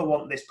 We never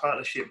want this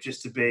partnership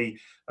just to be,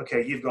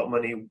 okay, you've got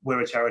money,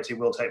 we're a charity,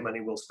 we'll take money,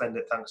 we'll spend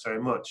it, thanks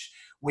very much.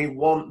 We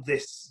want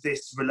this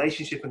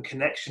relationship and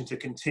connection to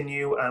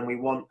continue, and we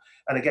want,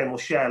 and again, we'll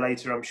share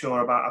later, I'm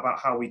sure, about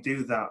how we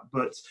do that.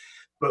 But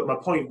my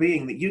point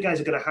being that you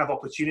guys are going to have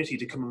opportunity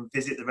to come and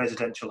visit the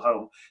residential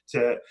home,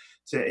 to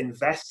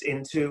invest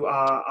into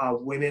our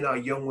women, our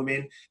young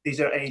women. These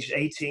are aged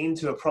 18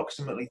 to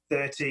approximately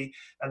 30,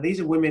 and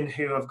these are women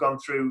who have gone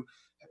through,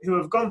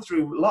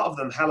 a lot of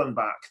them, hell and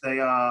back. They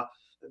are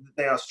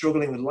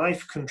struggling with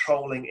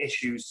life-controlling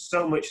issues,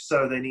 so much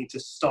so they need to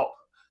stop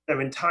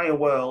their entire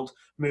world,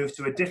 move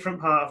to a different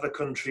part of the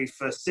country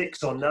for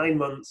 6 or 9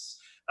 months,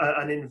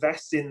 and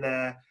invest in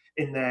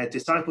their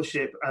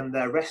discipleship and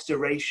their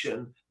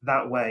restoration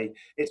that way.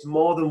 It's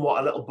more than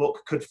what a little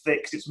book could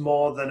fix. It's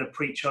more than a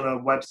preach on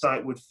a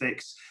website would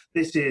fix.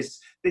 This is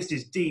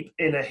deep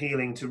inner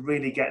healing to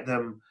really get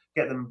them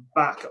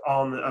back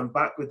on and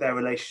back with their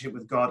relationship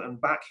with God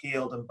and back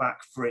healed and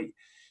back free.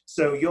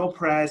 So your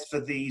prayers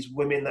for these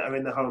women that are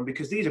in the home,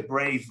 because these are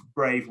brave,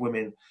 brave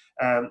women.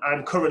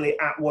 I'm currently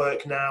at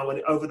work now, and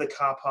over the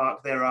car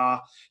park there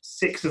are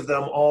 6 of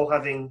them, all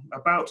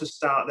about to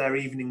start their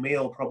evening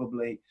meal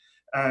probably,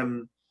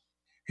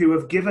 who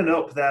have given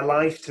up their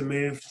life to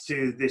move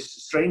to this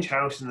strange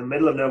house in the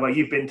middle of nowhere.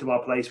 You've been to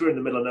our place, we're in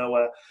the middle of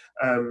nowhere.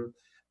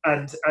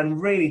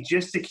 And really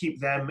just to keep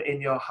them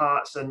in your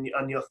hearts and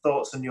your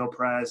thoughts and your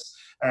prayers,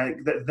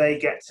 that they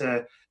get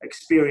to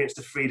experience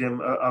the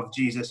freedom of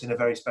Jesus in a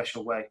very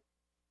special way.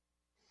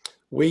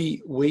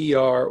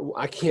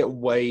 I can't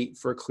wait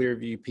for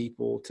Clearview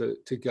people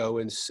to go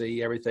and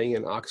see everything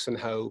in Oxen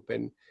Hope.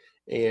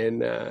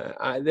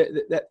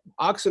 That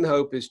Oxen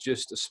Hope is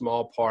just a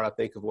small part, I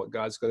think, of what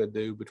God's going to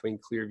do between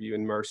Clearview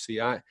and Mercy.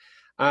 I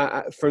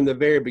from the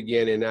very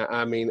beginning,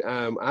 I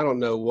don't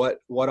know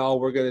what all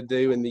we're going to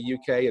do in the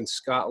UK and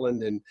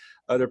Scotland and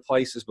other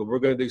places, but we're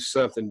going to do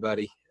something,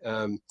 buddy.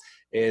 And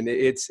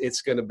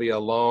it's going to be a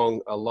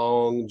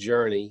long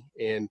journey.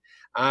 And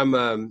I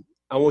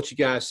want you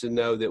guys to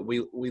know that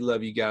we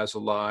love you guys a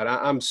lot.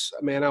 I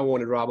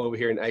wanted Rob over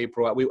here in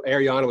April.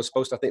 Ariana was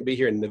supposed to, I think, be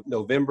here in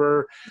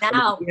November.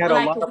 Now,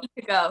 a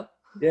week ago.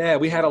 Yeah,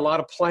 we had a lot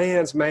of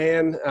plans,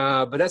 man.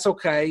 But that's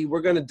okay. We're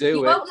going to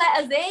do it. You won't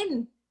let us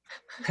in.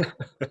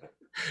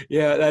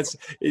 Yeah, that's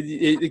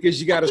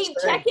because you got to keep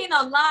checking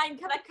online.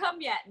 Can I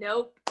come yet?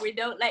 Nope, we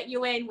don't let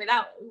you in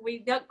we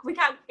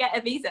can't get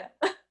a visa.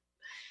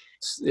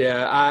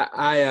 Yeah,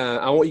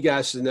 I want you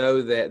guys to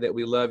know that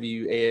we love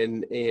you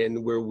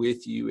and we're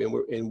with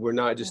you, and we're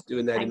not just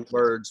doing that in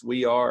words.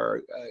 We're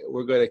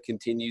going to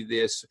continue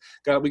this.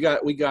 God, we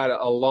got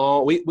a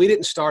long. We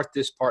didn't start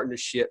this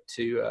partnership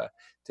to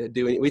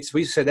do any.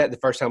 We said that the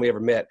first time we ever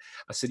met.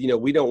 I said,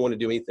 we don't want to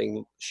do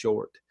anything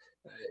short.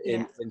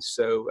 And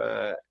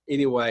so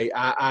anyway,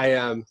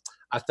 I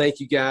thank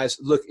you guys.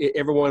 Look,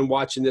 everyone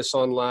watching this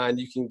online,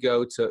 you can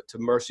go to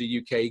Mercy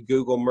UK,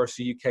 Google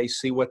Mercy UK,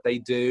 see what they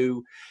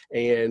do,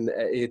 and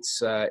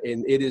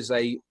it is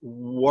a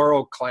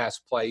world-class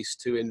place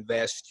to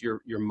invest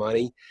your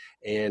money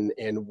and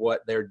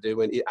what they're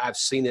doing. I've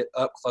seen it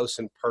up close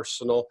and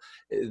personal.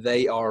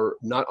 They are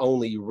not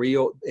only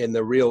real and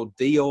the real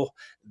deal,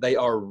 they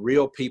are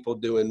real people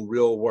doing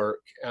real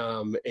work,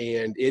 and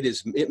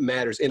it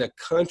matters in a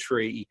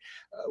country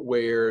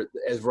where,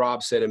 as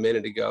Rob said a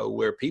minute ago,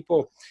 where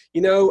people,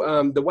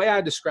 the way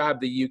I describe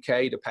the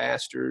UK to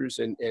pastors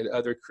and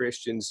other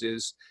Christians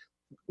is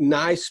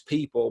nice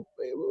people,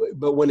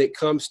 but when it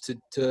comes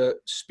to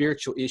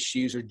spiritual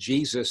issues or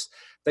Jesus,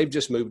 they've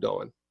just moved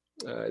on.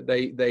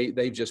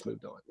 They've just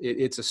moved on.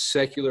 It's a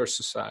secular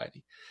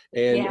society,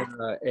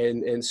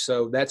 and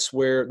so that's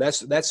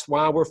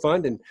why we're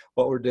funding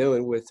what we're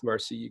doing with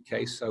Mercy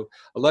UK. So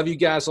I love you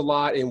guys a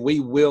lot, and we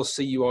will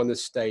see you on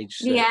this stage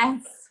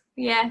soon.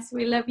 Yes,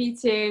 we love you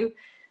too.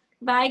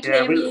 Bye,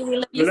 Clearview. We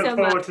love you so much.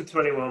 We look forward to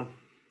 21.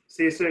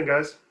 See you soon,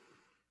 guys.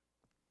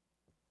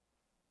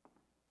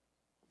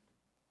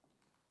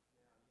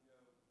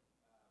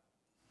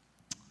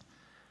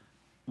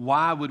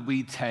 Why would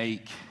we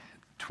take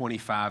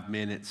 25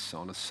 minutes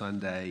on a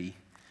Sunday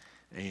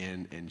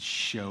and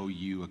show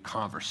you a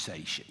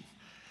conversation?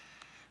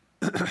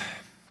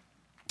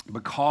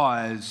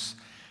 Because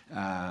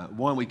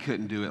one, we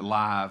couldn't do it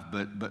live,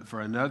 but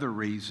for another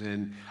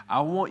reason, I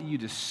want you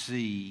to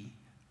see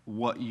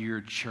what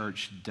your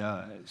church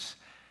does.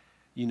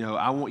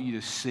 I want you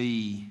to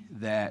see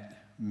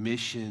that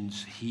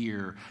missions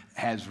here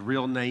has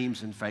real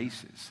names and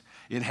faces.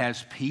 It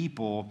has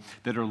people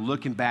that are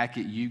looking back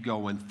at you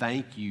going,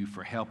 thank you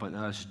for helping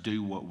us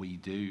do what we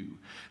do.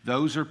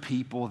 Those are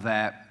people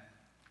that,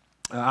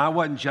 I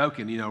wasn't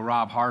joking,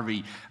 Rob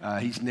Harvey,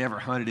 he's never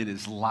hunted in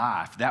his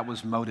life. That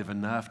was motive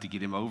enough to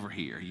get him over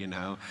here, You're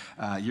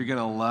going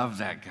to love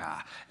that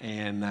guy.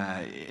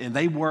 And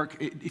they work,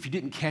 if you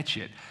didn't catch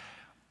it,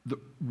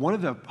 one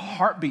of the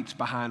heartbeats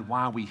behind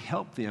why we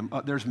help them,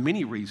 there's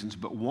many reasons,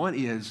 but one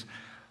is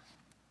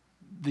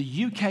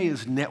the UK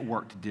is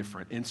networked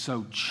different. And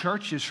so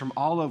churches from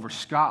all over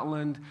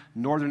Scotland,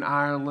 Northern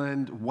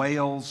Ireland,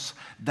 Wales,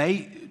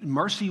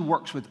 Mercy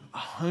works with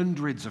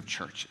hundreds of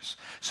churches.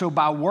 So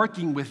by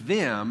working with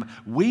them,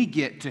 we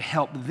get to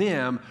help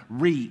them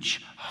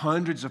reach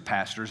hundreds of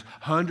pastors,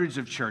 hundreds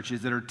of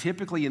churches that are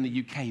typically in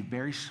the UK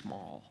very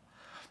small.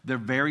 They're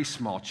very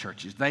small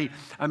churches.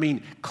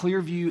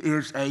 Clearview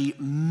is a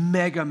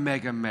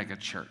mega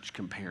church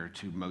compared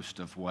to most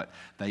of what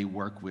they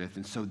work with.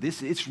 And so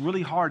it's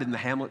really hard in the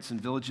hamlets and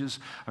villages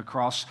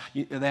across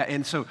that.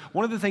 And so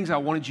one of the things I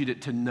wanted you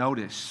to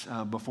notice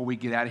before we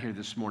get out of here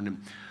this morning,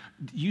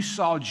 you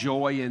saw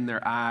joy in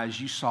their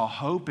eyes. You saw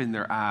hope in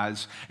their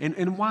eyes.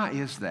 And why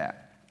is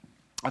that?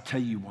 I'll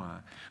tell you why.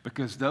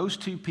 Because those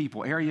two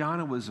people,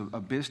 Ariana was a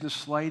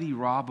business lady,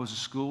 Rob was a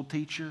school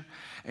teacher,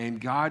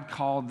 and God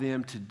called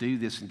them to do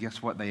this, and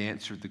guess what? They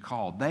answered the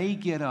call. They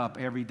get up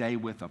every day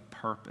with a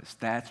purpose.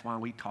 That's why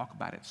we talk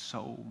about it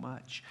so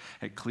much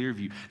at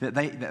Clearview, that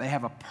they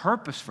have a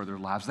purpose for their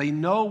lives. They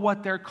know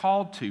what they're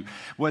called to,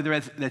 whether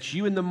that's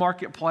you in the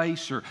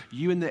marketplace or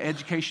you in the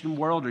education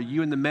world or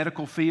you in the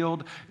medical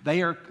field.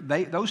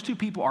 Those two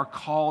people are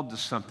called to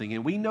something,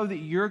 and we know that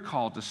you're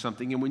called to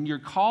something, and when you're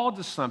called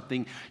to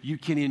something, you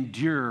can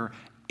endure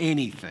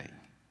anything,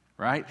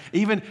 right?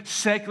 Even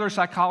secular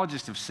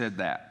psychologists have said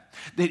that.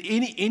 That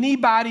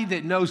anybody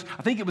that knows,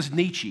 I think it was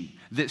Nietzsche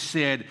that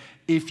said,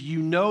 if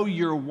you know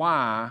your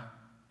why,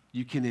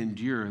 you can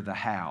endure the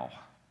how,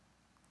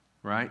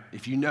 right?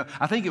 If you know,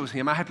 I think it was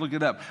him, I have to look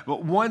it up.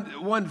 But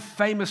one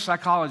famous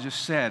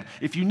psychologist said,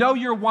 if you know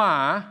your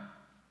why,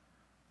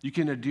 you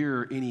can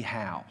endure any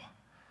how.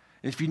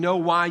 And if you know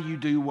why you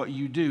do what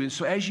you do. And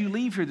so as you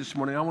leave here this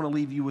morning, I want to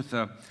leave you with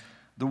the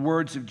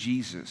words of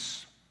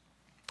Jesus.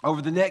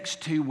 Over the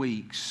next 2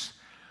 weeks,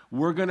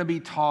 we're going to be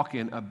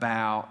talking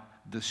about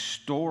the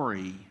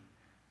story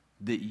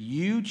that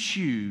you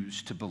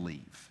choose to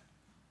believe.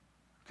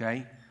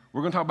 Okay?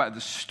 We're going to talk about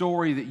the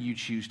story that you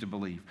choose to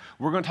believe.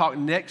 We're going to talk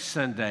next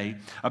Sunday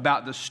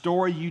about the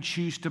story you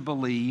choose to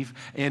believe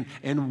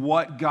and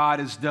what God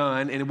has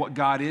done and what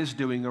God is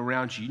doing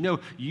around you. You know,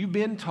 you've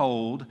been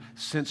told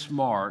since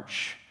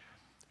March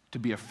to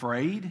be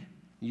afraid.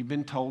 You've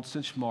been told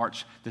since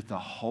March that the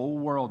whole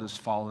world is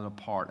falling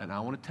apart. And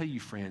I want to tell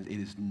you, friends, it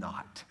is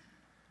not.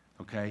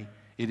 Okay?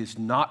 It is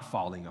not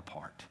falling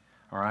apart.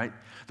 All right?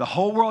 The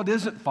whole world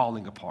isn't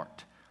falling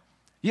apart.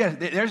 Yeah,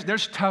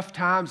 there's tough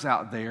times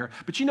out there.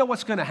 But you know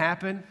what's going to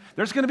happen?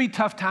 There's going to be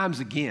tough times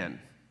again.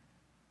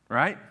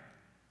 Right?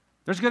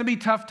 There's going to be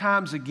tough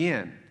times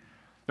again.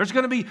 There's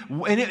going to be,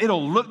 and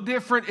it'll look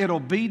different, it'll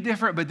be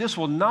different, but this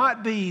will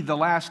not be the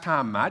last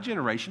time my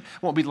generation,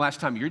 won't be the last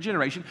time your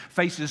generation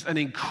faces an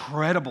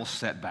incredible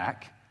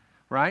setback,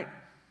 right?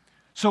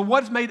 So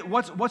what's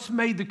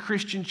made the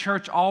Christian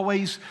church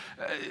always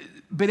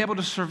been able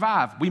to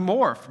survive? We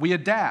morph, we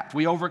adapt,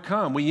 we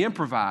overcome, we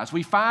improvise,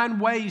 we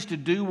find ways to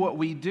do what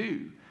we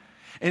do.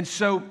 And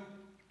so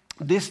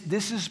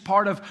this is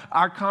part of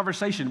our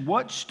conversation.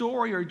 What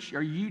story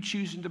are you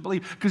choosing to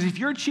believe? Because if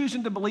you're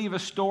choosing to believe a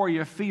story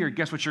of fear,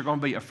 guess what you're going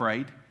to be?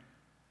 Afraid.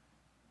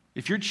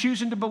 If you're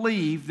choosing to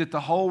believe that the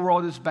whole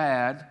world is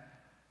bad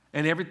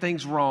and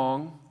everything's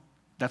wrong,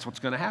 that's what's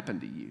going to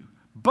happen to you.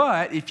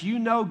 But if you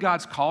know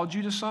God's called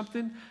you to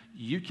something,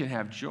 you can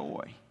have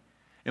joy.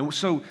 And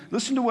so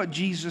listen to what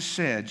Jesus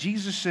said.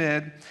 Jesus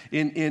said,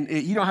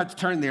 you don't have to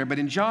turn there, but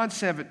in John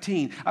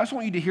 17, I just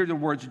want you to hear the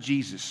words of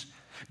Jesus.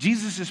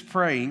 Jesus is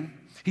praying.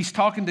 He's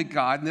talking to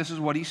God, and this is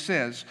what he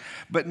says.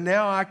 But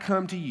now I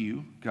come to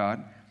you,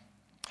 God,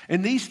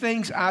 and these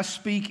things I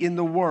speak in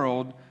the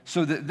world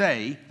so that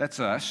they,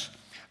 that's us,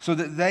 so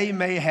that they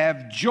may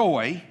have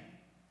joy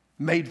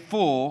made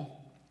full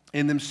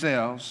in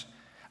themselves.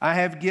 I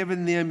have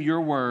given them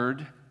your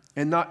word,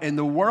 and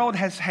the world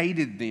has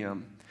hated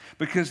them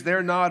because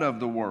they're not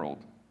of the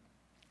world,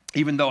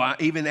 even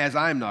as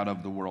I am not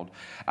of the world.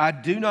 I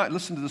do not,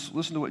 listen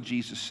to what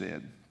Jesus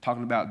said,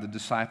 talking about the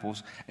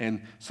disciples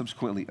and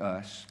subsequently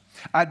us.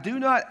 I do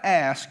not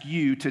ask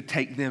you to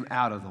take them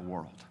out of the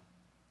world.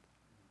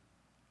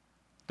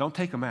 Don't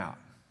take them out.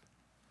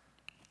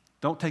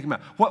 Don't take them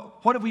out.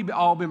 What have we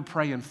all been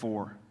praying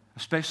for,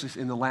 especially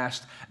in the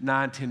last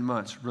 9-10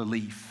 months?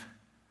 Relief,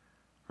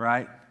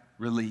 right?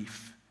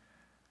 Relief.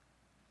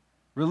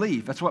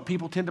 Relief. That's what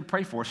people tend to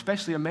pray for,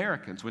 especially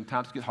Americans. When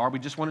times get hard, we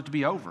just want it to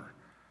be over.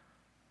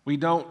 We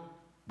don't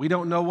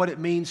know what it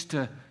means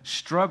to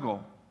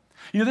struggle.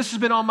 You know, this has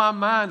been on my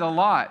mind a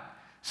lot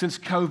since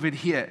COVID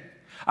hit.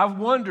 I've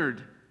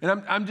wondered,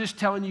 and I'm just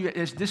telling you,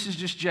 this is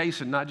just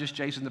Jason, not just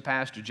Jason the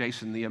pastor,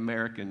 Jason the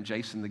American,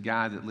 Jason the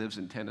guy that lives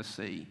in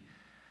Tennessee.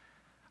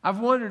 I've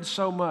wondered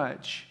so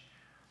much.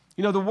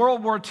 You know, the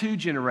World War II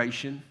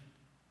generation,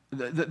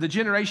 the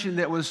generation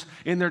that was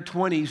in their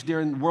 20s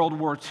during World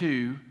War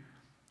II,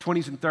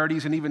 20s and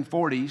 30s and even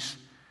 40s,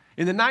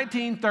 in the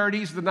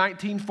 1930s, the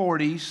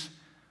 1940s,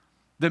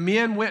 the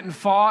men went and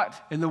fought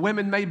and the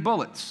women made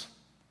bullets.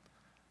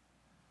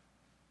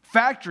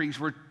 Factories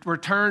were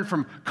turned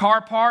from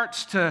car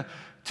parts to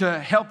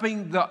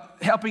helping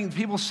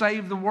people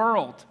save the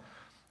world.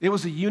 It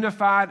was a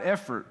unified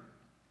effort.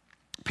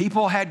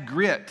 People had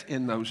grit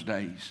in those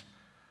days.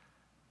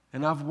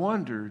 And I've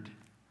wondered,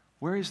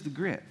 where is the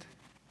grit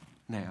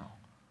now?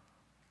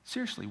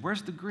 Seriously,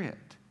 where's the grit?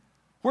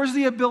 Where's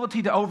the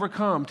ability to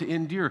overcome, to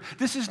endure?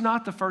 This is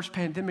not the first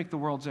pandemic the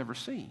world's ever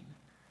seen.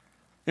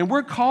 And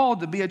we're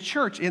called to be a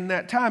church in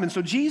that time. And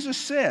so Jesus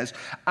says,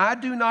 I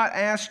do not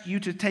ask you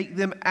to take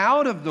them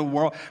out of the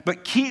world,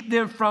 but keep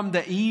them from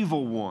the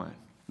evil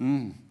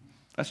one.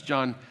 That's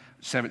John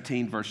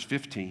 17, verse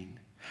 15.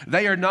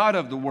 They are not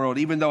of the world,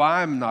 even though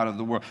I am not of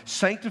the world.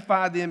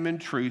 Sanctify them in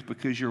truth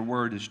because your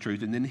word is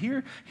truth. And then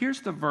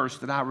here's the verse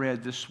that I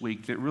read this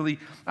week that really,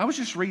 I was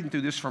just reading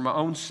through this for my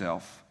own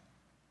self.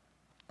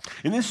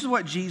 And this is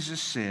what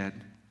Jesus said.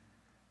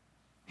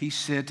 he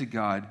said to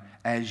God,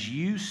 as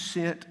you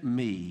sent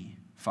me,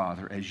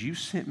 Father, as you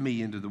sent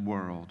me into the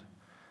world,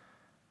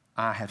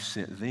 I have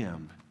sent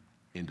them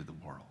into the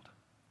world.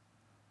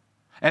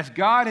 As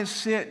God has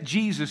sent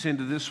Jesus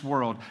into this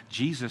world,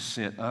 Jesus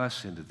sent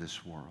us into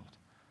this world.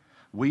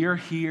 We are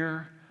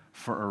here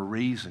for a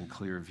reason,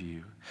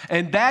 Clearview.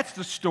 And that's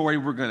the story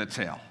we're going to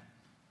tell.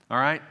 All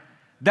right?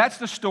 That's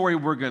the story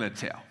we're going to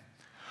tell.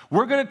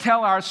 We're going to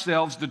tell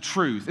ourselves the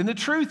truth. And the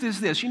truth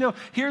is this.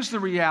 Here's the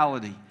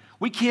reality.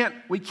 We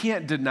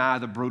can't deny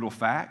the brutal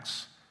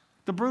facts.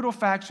 The brutal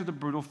facts are the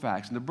brutal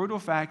facts. And the brutal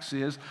facts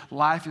is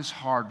life is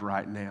hard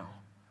right now.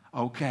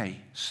 Okay,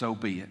 so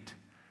be it.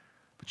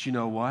 But you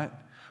know what?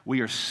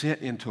 We are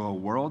sent into a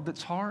world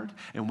that's hard,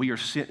 and we are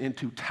sent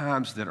into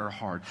times that are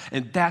hard.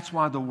 And that's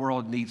why the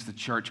world needs the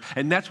church.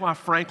 And that's why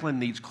Franklin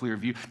needs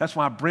Clearview. That's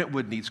why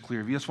Brentwood needs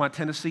Clearview. That's why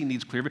Tennessee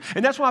needs Clearview.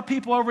 And that's why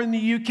people over in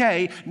the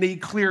UK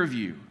need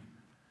Clearview.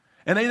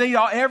 And they need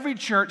every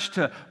church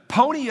to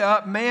pony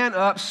up, man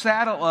up,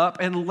 saddle up,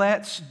 and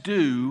let's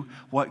do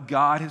what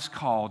God has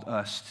called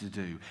us to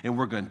do. And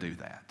we're going to do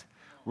that.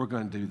 We're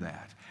going to do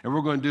that. And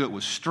we're going to do it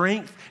with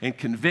strength and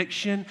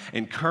conviction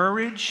and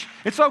courage.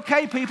 It's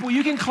okay, people.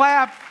 You can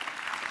clap.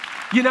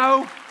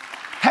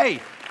 Hey,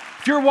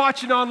 if you're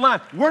watching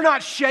online, we're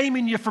not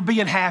shaming you for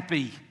being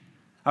happy,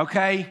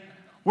 okay?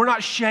 We're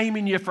not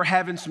shaming you for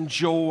having some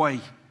joy.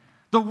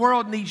 The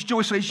world needs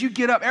joy. So as you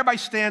get up, everybody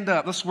stand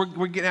up.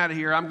 We're getting out of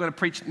here. I'm going to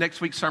preach next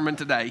week's sermon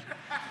today,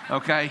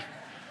 okay?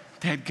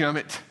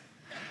 Dadgummit.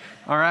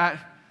 All right?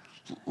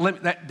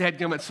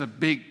 Dadgummit's a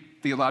big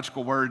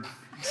theological word.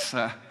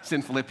 It's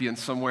in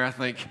Philippians somewhere, I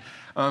think.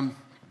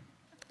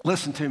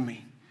 Listen to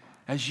me.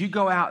 As you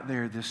go out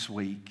there this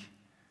week,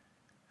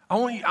 I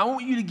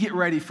want you to get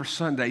ready for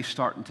Sunday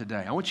starting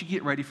today. I want you to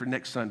get ready for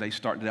next Sunday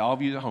starting today. All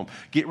of you at home,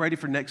 get ready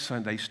for next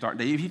Sunday starting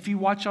today. If you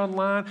watch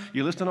online,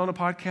 you're listening on a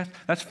podcast,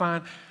 that's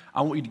fine.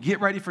 I want you to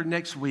get ready for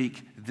next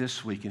week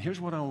this week. And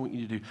here's what I want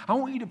you to do. I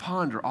want you to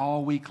ponder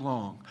all week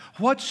long.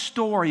 What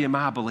story am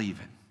I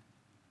believing?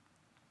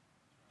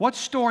 What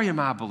story am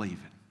I believing?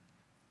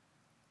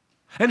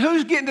 And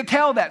who's getting to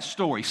tell that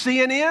story?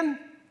 CNN,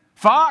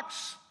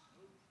 Fox,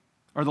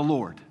 or the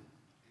Lord?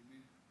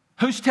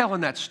 Who's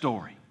telling that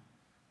story?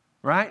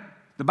 Right?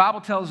 The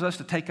Bible tells us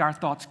to take our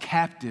thoughts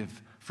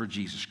captive for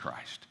Jesus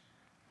Christ.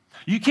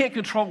 You can't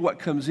control what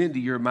comes into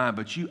your mind,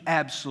 but you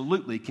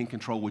absolutely can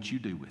control what you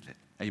do with it.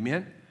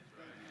 Amen?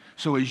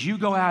 So as you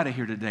go out of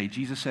here today,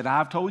 Jesus said,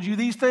 I've told you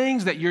these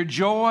things that your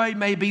joy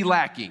may be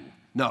lacking.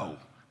 No.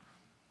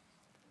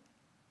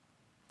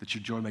 That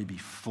your joy may be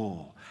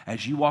full.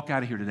 As you walk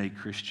out of here today,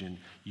 Christian,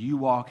 you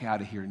walk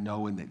out of here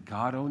knowing that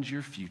God owns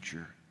your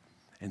future,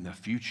 and the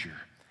future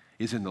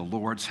is in the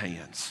Lord's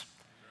hands.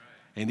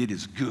 And it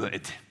is good.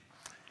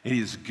 It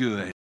is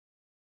good.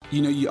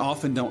 You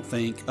often don't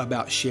think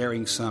about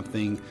sharing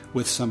something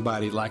with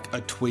somebody like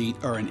a tweet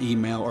or an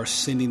email or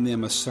sending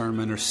them a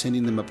sermon or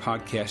sending them a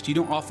podcast. You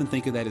don't often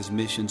think of that as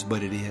missions,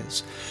 but it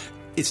is.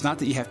 It's not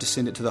that you have to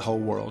send it to the whole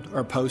world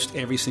or post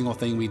every single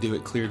thing we do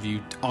at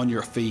Clearview on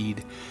your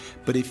feed.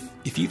 But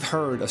if you've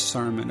heard a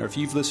sermon or if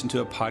you've listened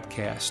to a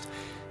podcast,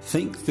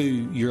 think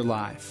through your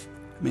life.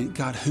 I mean,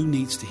 God, who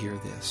needs to hear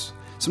this?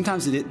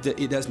 Sometimes it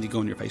doesn't need to go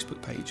on your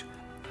Facebook page.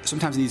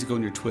 Sometimes it needs to go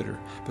on your Twitter.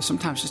 But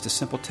sometimes just a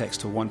simple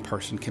text to one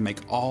person can make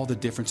all the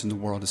difference in the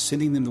world. Is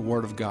sending them the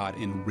Word of God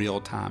in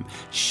real time.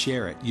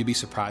 Share it. You'll be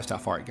surprised how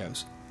far it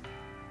goes.